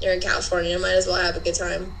you're in California, might as well have a good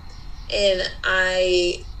time. And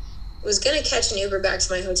I was gonna catch an Uber back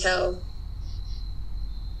to my hotel.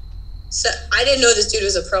 So I didn't know this dude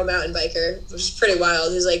was a pro mountain biker, which is pretty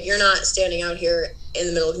wild. He's like, you're not standing out here in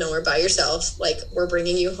the middle of nowhere by yourself. Like, we're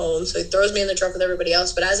bringing you home. So he throws me in the truck with everybody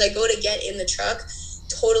else. But as I go to get in the truck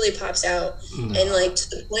totally pops out, and like to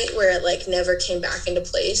the point where it like never came back into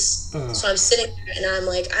place. So I'm sitting there and I'm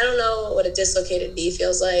like, I don't know what a dislocated knee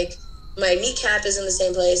feels like. My kneecap is in the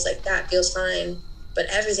same place, like that feels fine, but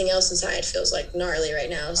everything else inside feels like gnarly right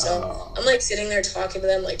now. So I'm like sitting there talking to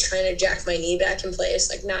them, like trying to jack my knee back in place,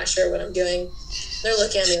 like not sure what I'm doing. They're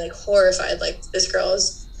looking at me like horrified, like this girl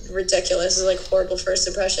is ridiculous. This is like horrible first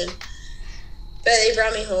impression. But they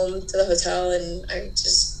brought me home to the hotel, and I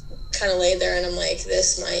just kind of laid there, and I'm like,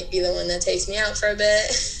 this might be the one that takes me out for a bit.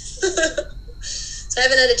 So I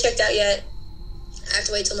haven't had it checked out yet. I have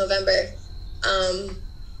to wait till November.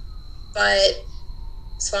 But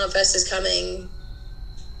Swampfest is coming,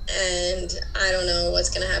 and I don't know what's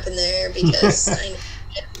going to happen there because I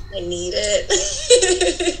need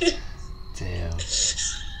it. Damn.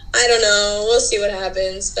 I don't know. We'll see what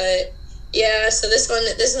happens. But yeah, so this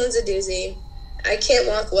one's a doozy. I can't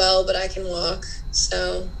walk well, but I can walk.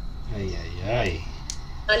 So not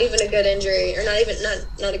even a good injury, or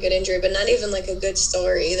not a good injury, but not even like a good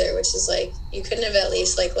story either, which is like, you couldn't have at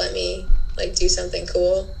least like let me like do something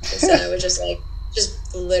cool. Instead I would just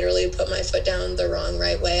literally put my foot down the wrong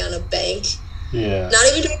right way on a bank. Yeah. Not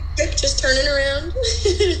even doing a trick, just turning around.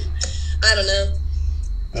 I don't know.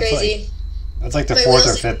 That's crazy. That's like the fourth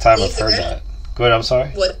or fifth time I've heard that. Go ahead, I'm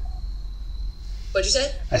sorry. What'd you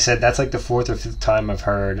say? I said that's like the fourth or fifth time I've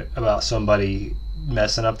heard about somebody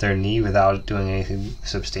messing up their knee without doing anything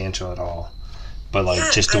substantial at all. But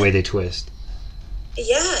like just the way they twist.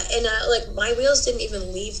 Yeah, and like my wheels didn't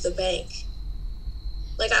even leave the bank.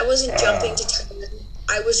 Like I wasn't jumping to turn.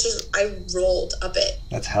 I rolled up it.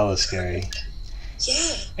 That's hella scary.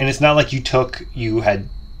 Yeah. And it's not like you had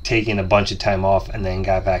taken a bunch of time off and then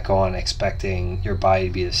got back on expecting your body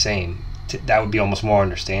to be the same. That would be almost more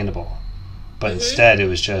understandable. But instead it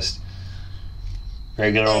was just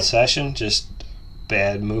regular old session, just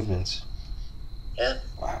bad movements. Yep.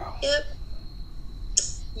 Wow. Yep.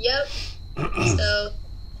 So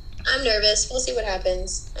I'm nervous. We'll see what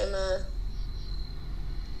happens. I don't know.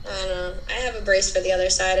 I have a brace for the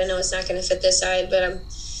other side. I know it's not going to fit this side, but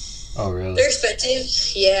Oh, really? They're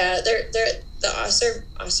expensive. Yeah, they're the Osser.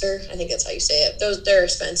 I think that's how you say it. They're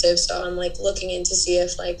expensive. So I'm like looking in to see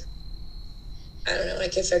if like, I don't know, I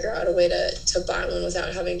can figure out a way to buy one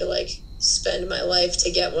without having to like spend my life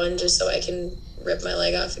to get one, just so I can rip my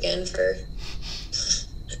leg off again for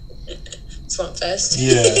Swampfest.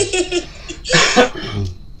 Yeah.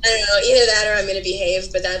 I don't know, either that or I'm going to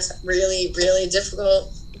behave, but that's really, really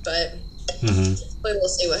difficult. But we will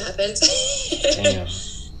see what happens. Damn.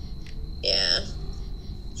 Yeah.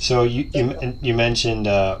 So you mentioned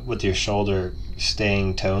with your shoulder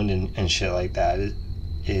staying toned and shit like that.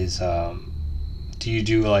 Do you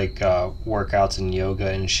do like workouts and yoga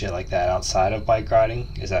and shit like that outside of bike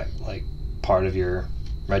riding? Is that like part of your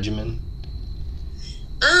regimen?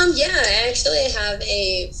 Yeah, I actually have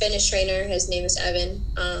a fitness trainer. His name is Evan.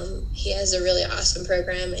 He has a really awesome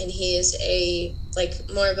program, and he is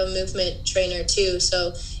more of a movement trainer too.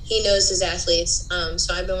 So he knows his athletes.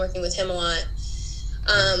 So I've been working with him a lot.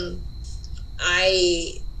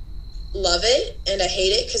 I love it and I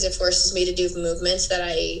hate it because it forces me to do movements that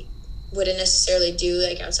I wouldn't necessarily do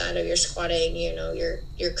like outside of your squatting,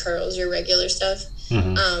 your curls, your regular stuff.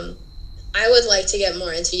 I would like to get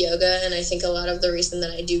more into yoga, and I think a lot of the reason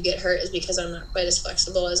that I do get hurt is because I'm not quite as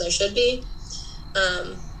flexible as I should be.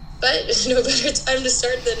 But there's no better time to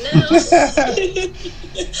start than now.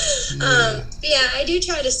 But yeah, I do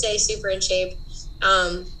try to stay super in shape.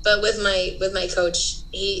 But with my coach,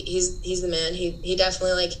 he's the man. He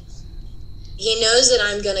definitely he knows that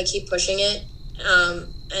I'm gonna keep pushing it.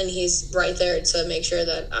 And he's right there to make sure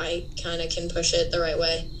that I kind of can push it the right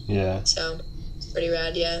way. Yeah. So it's pretty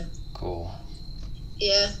rad. Yeah. Cool.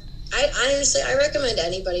 Yeah. I honestly, I recommend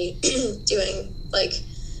anybody doing like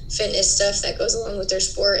fitness stuff that goes along with their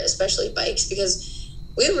sport, especially bikes, because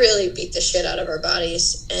we really beat the shit out of our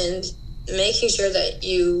bodies, and making sure that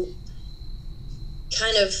you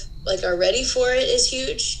kind of like are ready for it is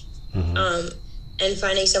huge. And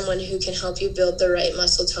finding someone who can help you build the right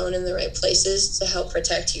muscle tone in the right places to help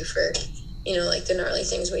protect you for, like the gnarly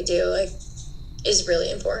things we do, is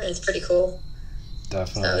really important. It's pretty cool.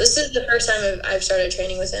 Definitely. So this is the first time I've started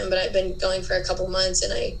training with him, but I've been going for a couple months,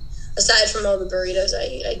 and aside from all the burritos I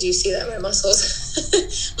eat, I do see that my muscles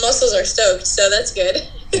are stoked, so that's good.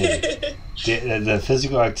 The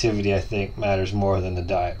physical activity, I think, matters more than the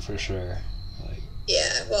diet for sure.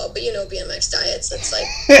 Yeah, well, but BMX diets, it's like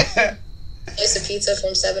it's a pizza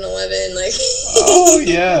from 7-Eleven, Oh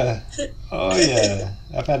yeah.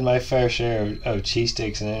 I've had my fair share of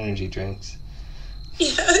cheesesteaks and energy drinks.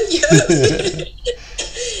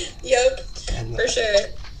 Yep. For sure.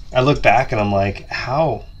 I look back and I'm like,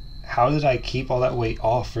 how did I keep all that weight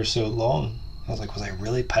off for so long? I was like, was I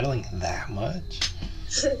really pedaling that much?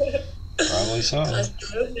 Probably so.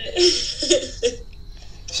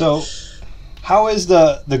 So, how is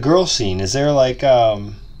the girl scene? Is there like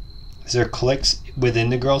is there cliques within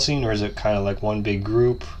the girl scene, or is it kind of like one big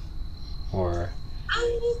group, or?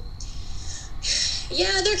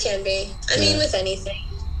 Yeah, there can be. I mean, with anything.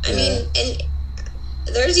 I mean, and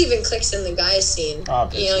there's even cliques in the guys scene.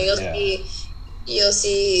 Obviously, you know, you'll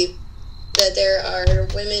see that there are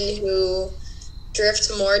women who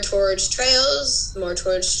drift more towards trails, more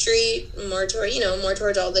towards street, more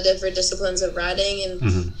towards all the different disciplines of riding, and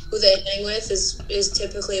who they hang with is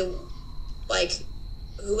typically like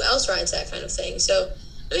who else rides that kind of thing. So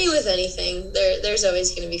I mean, with anything, there's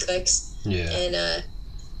always going to be cliques. Yeah.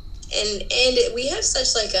 And we have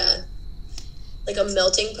such like a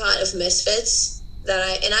melting pot of misfits that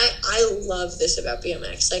I love this about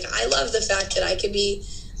BMX. Like, I love the fact that I could be,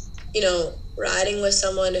 you know, riding with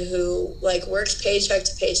someone who like works paycheck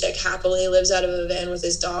to paycheck, happily lives out of a van with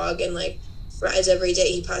his dog, and like rides every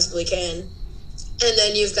day he possibly can. And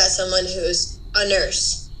then you've got someone who's a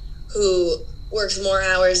nurse who works more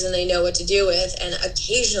hours than they know what to do with, and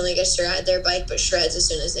occasionally gets to ride their bike but shreds as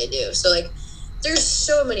soon as they do. So like, there's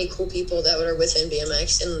so many cool people that are within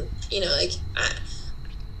BMX, and you know, like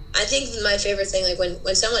I think my favorite thing, like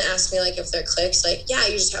when someone asks me like if they're cliques, like, yeah,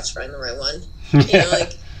 you just have to find the right one. You know,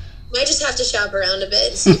 like, you might just have to shop around a bit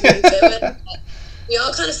and see who you fit with. But we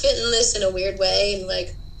all kind of fit in this in a weird way, and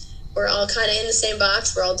like, we're all kind of in the same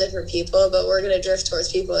box. We're all different people, but we're gonna drift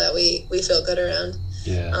towards people that we feel good around.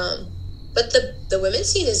 Yeah. But the women's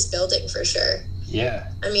scene is building for sure.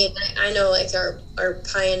 Yeah. I mean, I know like our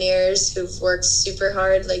pioneers who've worked super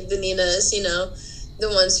hard, like the Ninas, you know, the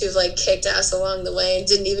ones who've like kicked ass along the way and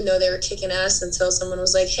didn't even know they were kicking ass until someone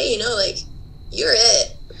was like, hey, you know, like, you're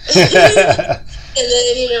it. And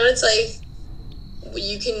then, you know, it's like,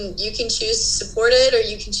 you can choose to support it or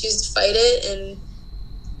you can choose to fight it. And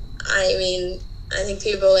I mean, I think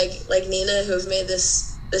people like Nina who've made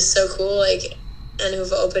this so cool, like, and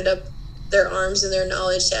who've opened up their arms and their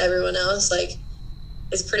knowledge to everyone else, like,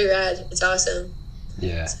 it's pretty rad. It's awesome.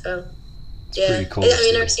 Yeah. So, pretty cool. I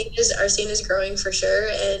mean, our scene is growing for sure,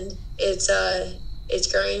 and it's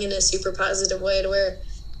growing in a super positive way to where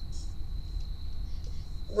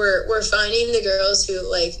we're finding the girls who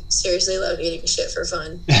like seriously love eating shit for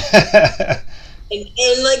fun.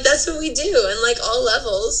 and like, that's what we do, and like all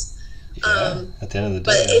levels. Yeah, at the end of the day.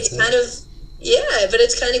 But it's kind of, yeah, but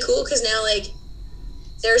it's kind of cool because now like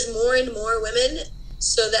there's more and more women,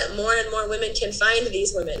 so that more and more women can find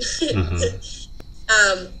these women.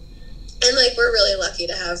 And like, we're really lucky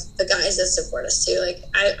to have the guys that support us too. Like,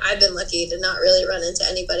 I've been lucky to not really run into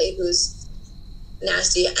anybody who's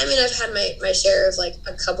nasty. I mean, I've had my share of like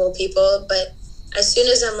a couple of people, but as soon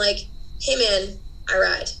as I'm like, hey man, I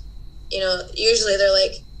ride, you know, usually they're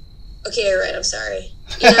like, okay, you're right, I'm sorry.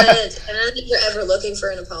 You know, and I don't think you're ever looking for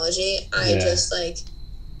an apology. I just like,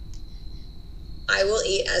 I will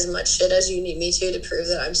eat as much shit as you need me to prove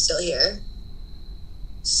that I'm still here.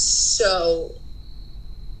 So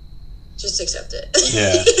just accept it.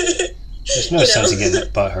 Yeah. There's no sense of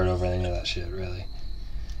getting butt hurt over any of that shit, really.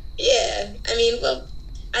 Yeah. I mean, well,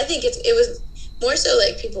 I think it was more so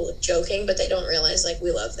like people joking, but they don't realize like,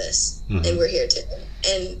 we love this and we're here too.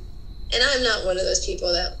 And I'm not one of those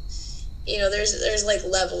people that, you know, there's like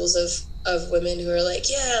levels of women who are like,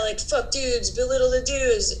 yeah, like, fuck dudes, belittle the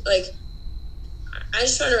dudes. Like, I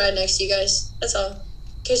just want to ride next to you guys. That's all.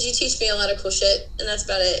 Because you teach me a lot of cool shit, and that's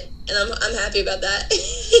about it. And I'm happy about that.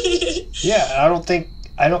 Yeah, I don't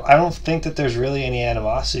think that there's really any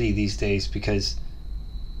animosity these days, because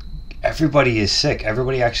everybody is sick.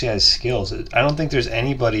 Everybody actually has skills. I don't think there's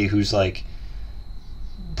anybody who's like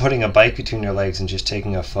putting a bike between their legs and just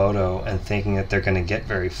taking a photo and thinking that they're going to get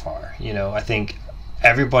very far. You know, I think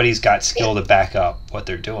everybody's got skill to back up what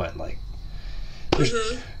they're doing. Like, there's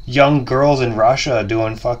young girls in Russia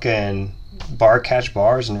doing fucking bar catch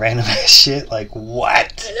bars and random ass shit. Like,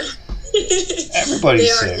 what? I know.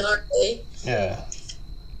 Everybody's sick. They are gnarly. Yeah.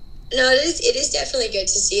 No, it is definitely good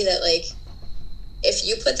to see that, like, if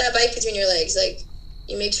you put that bike between your legs, like,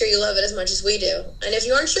 you make sure you love it as much as we do. And if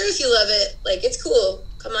you aren't sure if you love it, like, it's cool.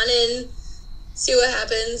 Come on in, see what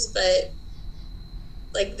happens. But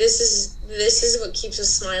like, this is what keeps us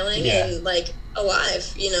smiling and like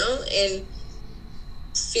alive, you know. And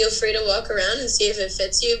feel free to walk around and see if it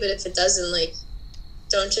fits you. But if it doesn't, like,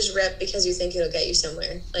 don't just rep because you think it'll get you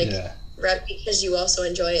somewhere. Like, rep because you also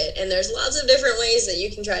enjoy it. And there's lots of different ways that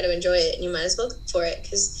you can try to enjoy it, and you might as well go for it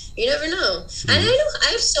because you never know. And I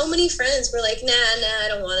have so many friends who are like, nah, I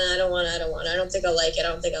don't want to, I don't think I'll like it,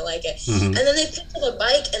 And then they pick up a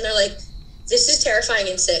bike and they're like, this is terrifying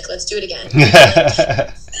and sick, let's do it again. Like,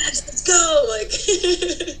 yes, let's go. Like,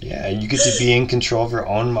 yeah, you get to be in control of your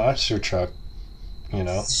own monster truck. You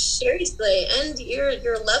know, seriously, and your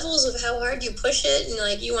levels of how hard you push it, and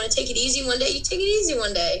like you want to take it easy one day, you take it easy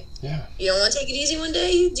one day. Yeah. You don't want to take it easy one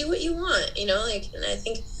day, you do what you want. You know, like, and I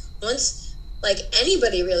think once like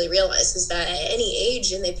anybody really realizes that at any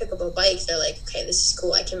age, and they pick up a bike, they're like, okay, this is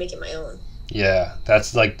cool. I can make it my own. Yeah,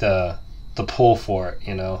 that's like the pull for it.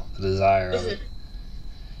 You know, the desire of it.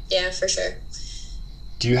 Yeah, for sure.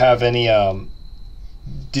 Do you have any?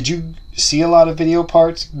 Did you see a lot of video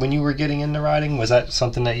parts when you were getting into riding? Was that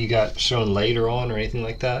something that you got shown later on or anything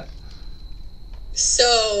like that?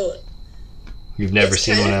 So you've never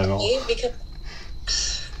seen one at all? Because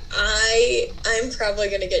I'm probably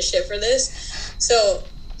gonna get shit for this. So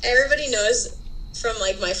everybody knows from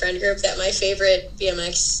like my friend group that my favorite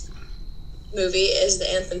BMX movie is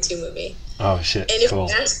the Anthem 2 movie. Oh shit! And if cool.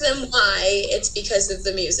 you ask them why, it's because of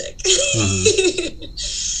the music.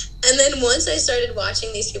 And then once I started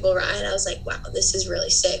watching these people ride, I was like, wow, this is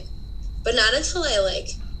really sick. But not until I like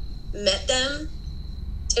met them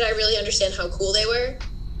did I really understand how cool they were.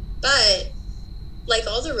 But like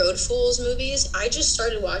all the Road Fools movies, I just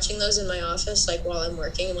started watching those in my office like while I'm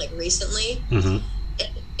working, like recently. And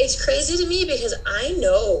it's crazy to me because I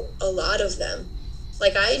know a lot of them.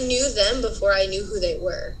 Like I knew them before I knew who they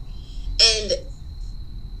were. And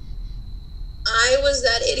I was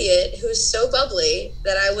that idiot who's so bubbly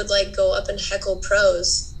that I would like go up and heckle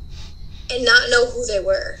pros and not know who they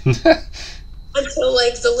were. Until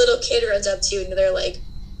like the little kid runs up to you and they're like,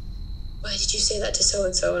 why did you say that to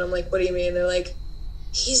so-and-so? And I'm like, what do you mean? They're like,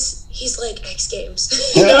 he's like X Games.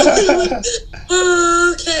 You know? Like,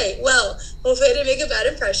 okay, well, hopefully I didn't make a bad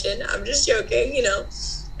impression. I'm just joking, you know.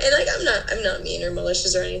 And like I'm not mean or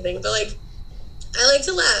malicious or anything, but like I like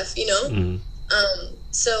to laugh, you know.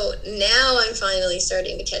 So now I'm finally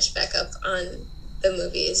starting to catch back up on the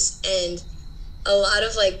movies, and a lot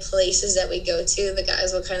of like places that we go to, the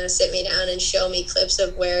guys will kind of sit me down and show me clips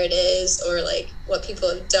of where it is or like what people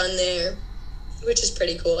have done there, which is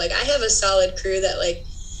pretty cool. Like I have a solid crew that like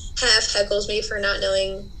half heckles me for not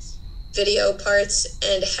knowing video parts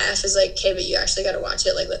and half is like, okay, but you actually got to watch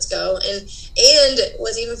it. Like, let's go. And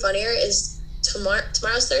what's even funnier is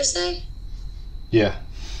tomorrow's Thursday. Yeah.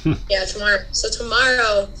 Yeah, tomorrow. So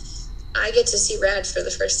tomorrow, I get to see Rad for the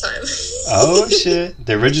first time. Oh shit!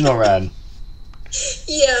 The original Rad.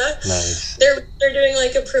 Yeah. Nice. They're doing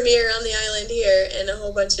like a premiere on the island here, and a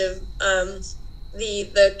whole bunch of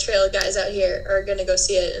the trail guys out here are gonna go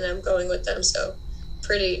see it, and I'm going with them. So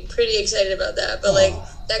pretty excited about that. But like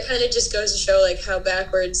that kind of just goes to show like how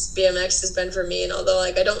backwards BMX has been for me. And although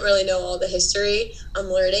like I don't really know all the history, I'm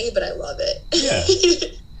learning, but I love it. Yeah.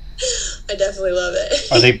 I definitely love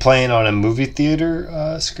it. Are they playing on a movie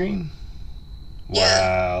theater screen?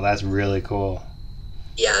 Yeah. Wow, that's really cool.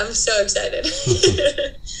 Yeah, I'm so excited.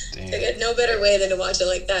 Damn. I got no better way than to watch it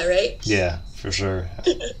like that, right? Yeah, for sure.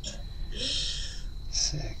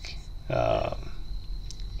 Sick.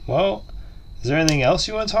 Well, is there anything else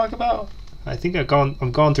you want to talk about? I think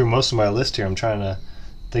I'm going through most of my list here. I'm trying to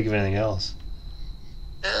think of anything else.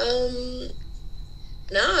 No,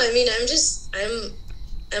 I mean,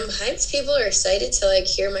 I'm hyped. People are excited to like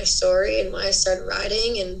hear my story and why I started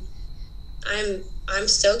riding, and I'm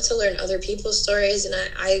stoked to learn other people's stories. And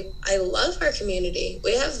I love our community.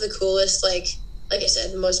 We have the coolest, like I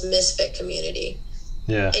said, the most misfit community.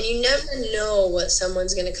 Yeah. And you never know what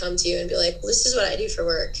someone's gonna come to you and be like, well, "This is what I do for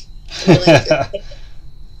work." And you're like,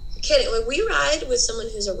 you're kidding. Like, we ride with someone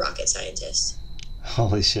who's a rocket scientist.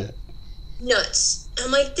 Holy shit. Nuts.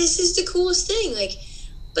 I'm like, this is the coolest thing. Like,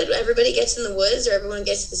 but everybody gets in the woods, or everyone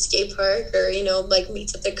gets to the skate park, or, you know, like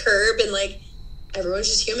meets at the curb, and like everyone's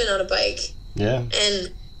just human on a bike. Yeah.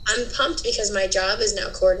 And I'm pumped because my job is now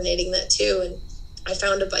coordinating that too. And I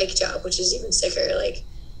found a bike job, which is even sicker. Like,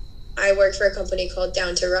 I work for a company called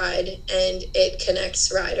Down to Ride, and it connects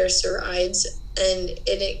riders to rides. And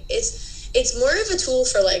it's more of a tool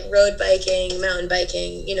for like road biking, mountain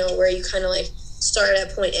biking, you know, where you kind of like start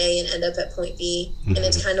at point A and end up at point B. Mm-hmm. And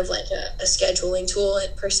it's kind of like a scheduling tool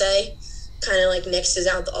per se. Kind of like nixes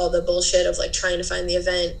out all the bullshit of like trying to find the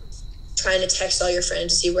event, trying to text all your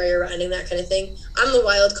friends to see where you're riding, that kind of thing. I'm the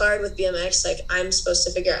wild card with BMX. Like, I'm supposed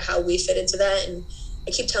to figure out how we fit into that. And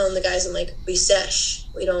I keep telling the guys, I'm like, we sesh.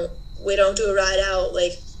 We don't do a ride out.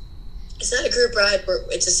 Like, it's not a group ride,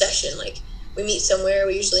 it's a session. Like, we meet somewhere,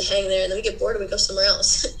 we usually hang there, and then we get bored and we go somewhere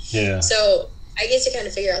else. Yeah. So I get to kind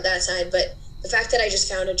of figure out that side, but the fact that I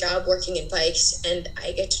just found a job working in bikes and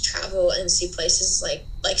I get to travel and see places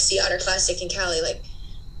like Sea Otter Classic in Cali, like,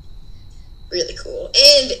 really cool.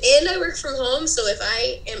 And I work from home, so if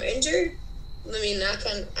I am injured,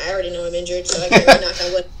 I already know I'm injured, so I can't really knock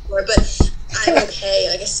on wood anymore, but I'm okay.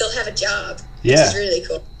 Like, I still have a job, which is really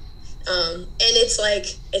cool. And it's like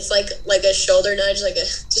a shoulder nudge, like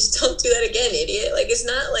just don't do that again, idiot. Like, it's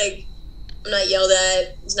not like I'm not yelled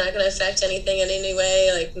at. It's not going to affect anything in any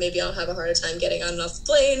way. Like, maybe I'll have a harder time getting on and off the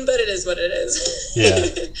plane, but it is what it is.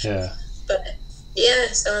 Yeah. But yeah,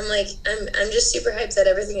 so I'm just super hyped that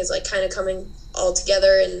everything is like kind of coming all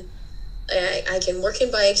together, and I can work in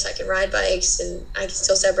bikes, I can ride bikes, and I can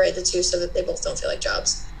still separate the two so that they both don't feel like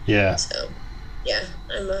jobs. Yeah. So yeah,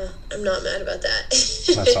 I'm not mad about that.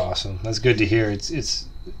 That's awesome. That's good to hear. It's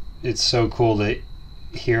so cool to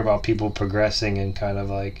hear about people progressing and kind of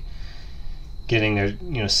like getting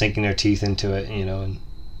their, sinking their teeth into it, and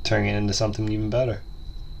turning it into something even better.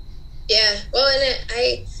 Yeah. Well, and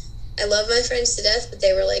I love my friends to death, but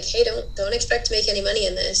they were like, hey, don't expect to make any money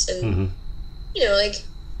in this. And, like,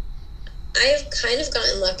 I've kind of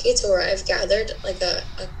gotten lucky to where I've gathered like a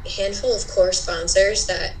handful of core sponsors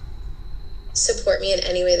that support me in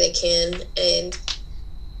any way they can and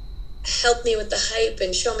help me with the hype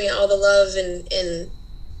and show me all the love. And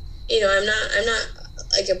I'm not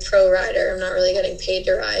like a pro rider. I'm not really getting paid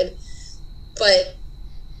to ride, but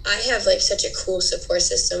I have like such a cool support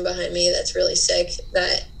system behind me that's really sick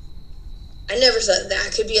that I never thought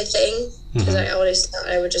that could be a thing, because I always thought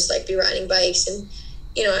I would just like be riding bikes. And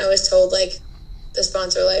I was told like the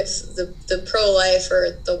sponsor life, the pro life,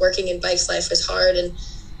 or the working in bikes life was hard, and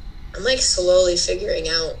I'm like slowly figuring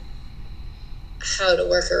out how to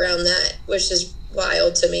work around that, which is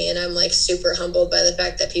wild to me. And I'm like super humbled by the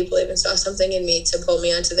fact that people even saw something in me to pull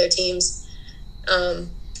me onto their teams, and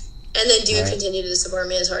then continue to support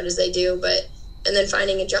me as hard as they do. And then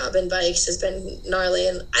finding a job in bikes has been gnarly,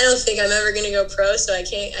 and I don't think I'm ever going to go pro, so I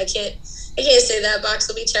can't say that box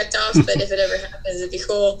will be checked off, but if it ever happens, it'd be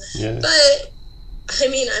cool. Yeah. But I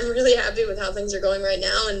mean, I'm really happy with how things are going right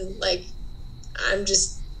now, and like, I'm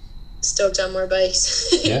just stoked on more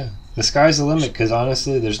bikes. Yeah, the sky's the limit, because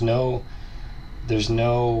honestly, there's no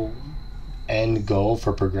end goal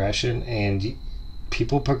for progression, and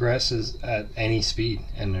people progress at any speed,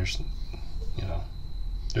 and there's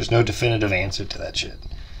no definitive answer to that shit.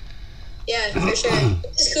 Yeah, for sure.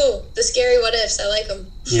 It's cool. The scary what ifs, I like them.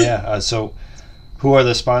 Yeah. So, who are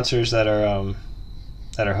the sponsors that are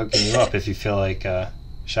hooking you up? If you feel like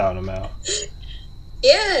shouting them out.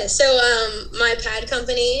 Yeah. So, my pad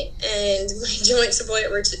company and my joint support,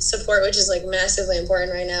 which is like massively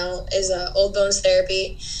important right now, is Old Bones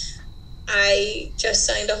Therapy. I just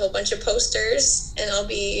signed a whole bunch of posters, and I'll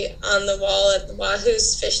be on the wall at the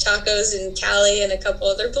Wahoo's Fish Tacos in Cali and a couple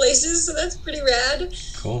other places, so that's pretty rad.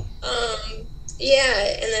 Cool.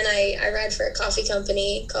 Yeah, and then I ride for a coffee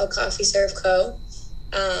company called Coffee Serve Co.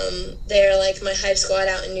 They're like my hype squad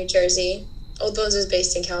out in New Jersey. Old Bones is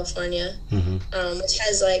based in California, which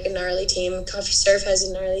has like a gnarly team. Coffee Serve has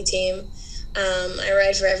a gnarly team. I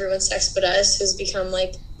ride for Everyone Sucks But Us, who's become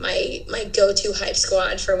like my go-to hype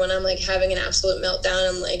squad for when I'm like having an absolute meltdown.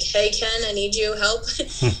 I'm like, hey Ken, I need you, help.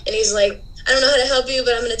 And he's like, I don't know how to help you,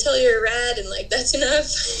 but I'm gonna tell you you're rad, and like that's enough.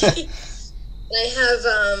 And I have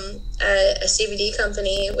a CBD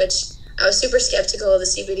company, which I was super skeptical of the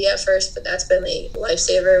CBD at first, but that's been a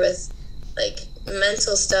lifesaver with like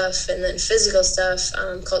mental stuff and then physical stuff,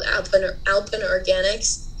 called Alpin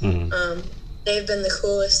Organics. They've been the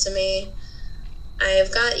coolest to me.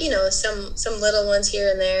 I've got, some little ones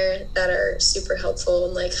here and there that are super helpful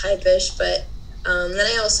and like hype-ish, but then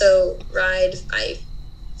I also I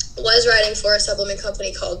was riding for a supplement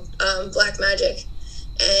company called Black Magic,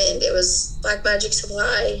 and it was Black Magic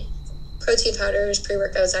Supply, protein powders,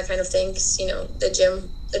 pre-workouts, that kind of thing, 'cause,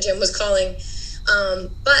 the gym was calling.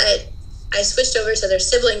 But I switched over to their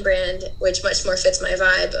sibling brand, which much more fits my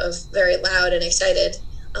vibe of very loud and excited.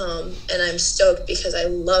 And I'm stoked because I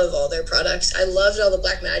love all their products. I loved all the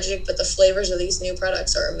Black Magic, but the flavors of these new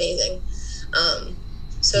products are amazing.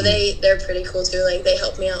 So they're pretty cool too. Like, they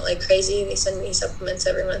help me out like crazy. They send me supplements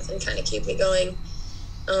every month and kind of keep me going.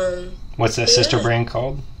 What's that sister brand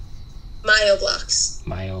called? Myo Blocks.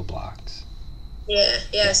 Myo Blocks.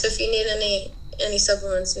 Yeah. So if you need any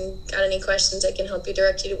supplements and got any questions, I can help you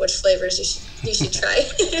direct you to which flavors you should try.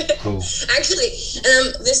 Cool. Actually,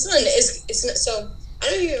 this one it's not so. I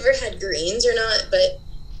don't know if you've ever had greens or not, but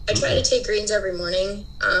I try to take greens every morning.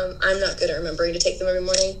 I'm not good at remembering to take them every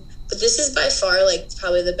morning, but this is by far like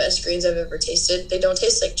probably the best greens I've ever tasted. They don't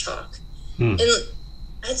taste like chalk. Hmm.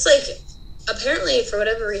 And it's like, apparently, for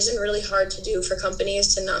whatever reason, really hard to do for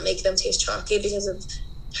companies to not make them taste chalky because of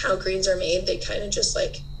how greens are made. They kind of just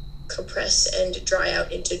like compress and dry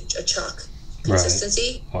out into a chalk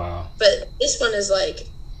consistency. Right. Wow. But this one is like,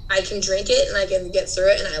 I can drink it and I can get through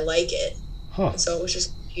it and I like it. Huh. So it was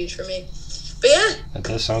just huge for me. But yeah. That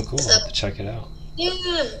does sound cool. I'll have to check it out. Yeah.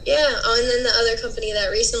 Oh, and then the other company that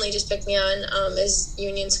recently just picked me on is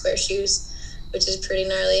Union Square Shoes, which is pretty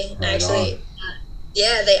gnarly. Right Actually, on.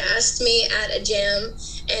 yeah, they asked me at a jam,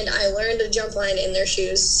 and I learned a jump line in their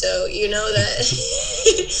shoes. So you know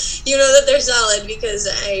that you know that they're solid because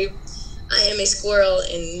I am a squirrel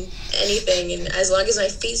in anything, and as long as my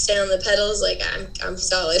feet stay on the pedals, like I'm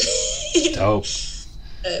solid. Dope.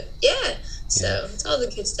 Yeah. So it's all the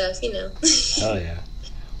good stuff, you know. Hell yeah.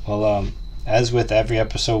 Well, as with every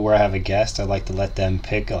episode where I have a guest, I like to let them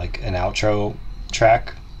pick like an outro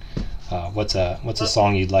track. What's a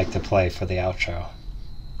song you'd like to play for the outro?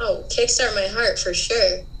 Oh, Kickstart My Heart for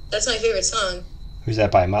sure. That's my favorite song. Who's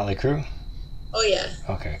that by? Motley Crue? Oh yeah.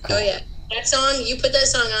 Okay, cool. Oh yeah. That song, you put that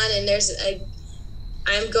song on and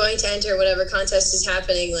I'm going to enter whatever contest is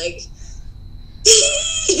happening, like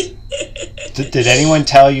Did anyone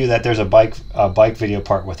tell you that there's a bike video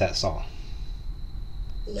part with that song?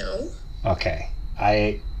 No. Okay.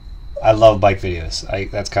 I love bike videos.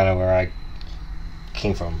 That's kind of where I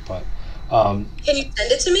came from, but can you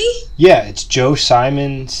send it to me? yeah, it's Joe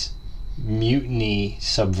Simon's Mutiny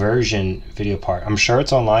Subversion video part. I'm sure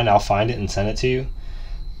it's online. I'll find it and send it to you.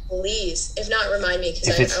 Please. If not, remind me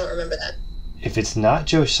because I don't remember that. If it's not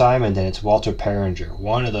Joe Simon, then it's Walter Perringer.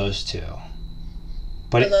 One of those two.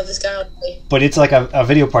 But I love this guy already. But it's like a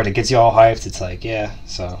video part that gets you all hyped. It's like, yeah,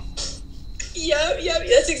 so. Yep.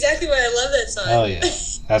 That's exactly why I love that song. Oh yeah,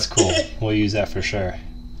 that's cool. We'll use that for sure.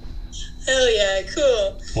 Hell yeah,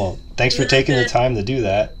 cool. Well, thanks for taking the time to do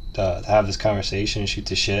that, to have this conversation and shoot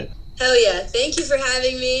the shit. Hell yeah. Thank you for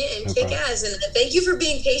having me and No kick problem. ass. And thank you for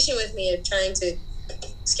being patient with me and trying to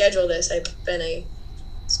schedule this. I've been a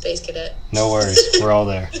space cadet. No worries. We're all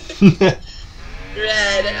there. Rad. All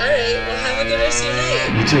right. Well, have a good rest of your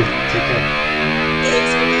night. You too. Take care.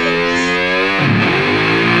 Thanks.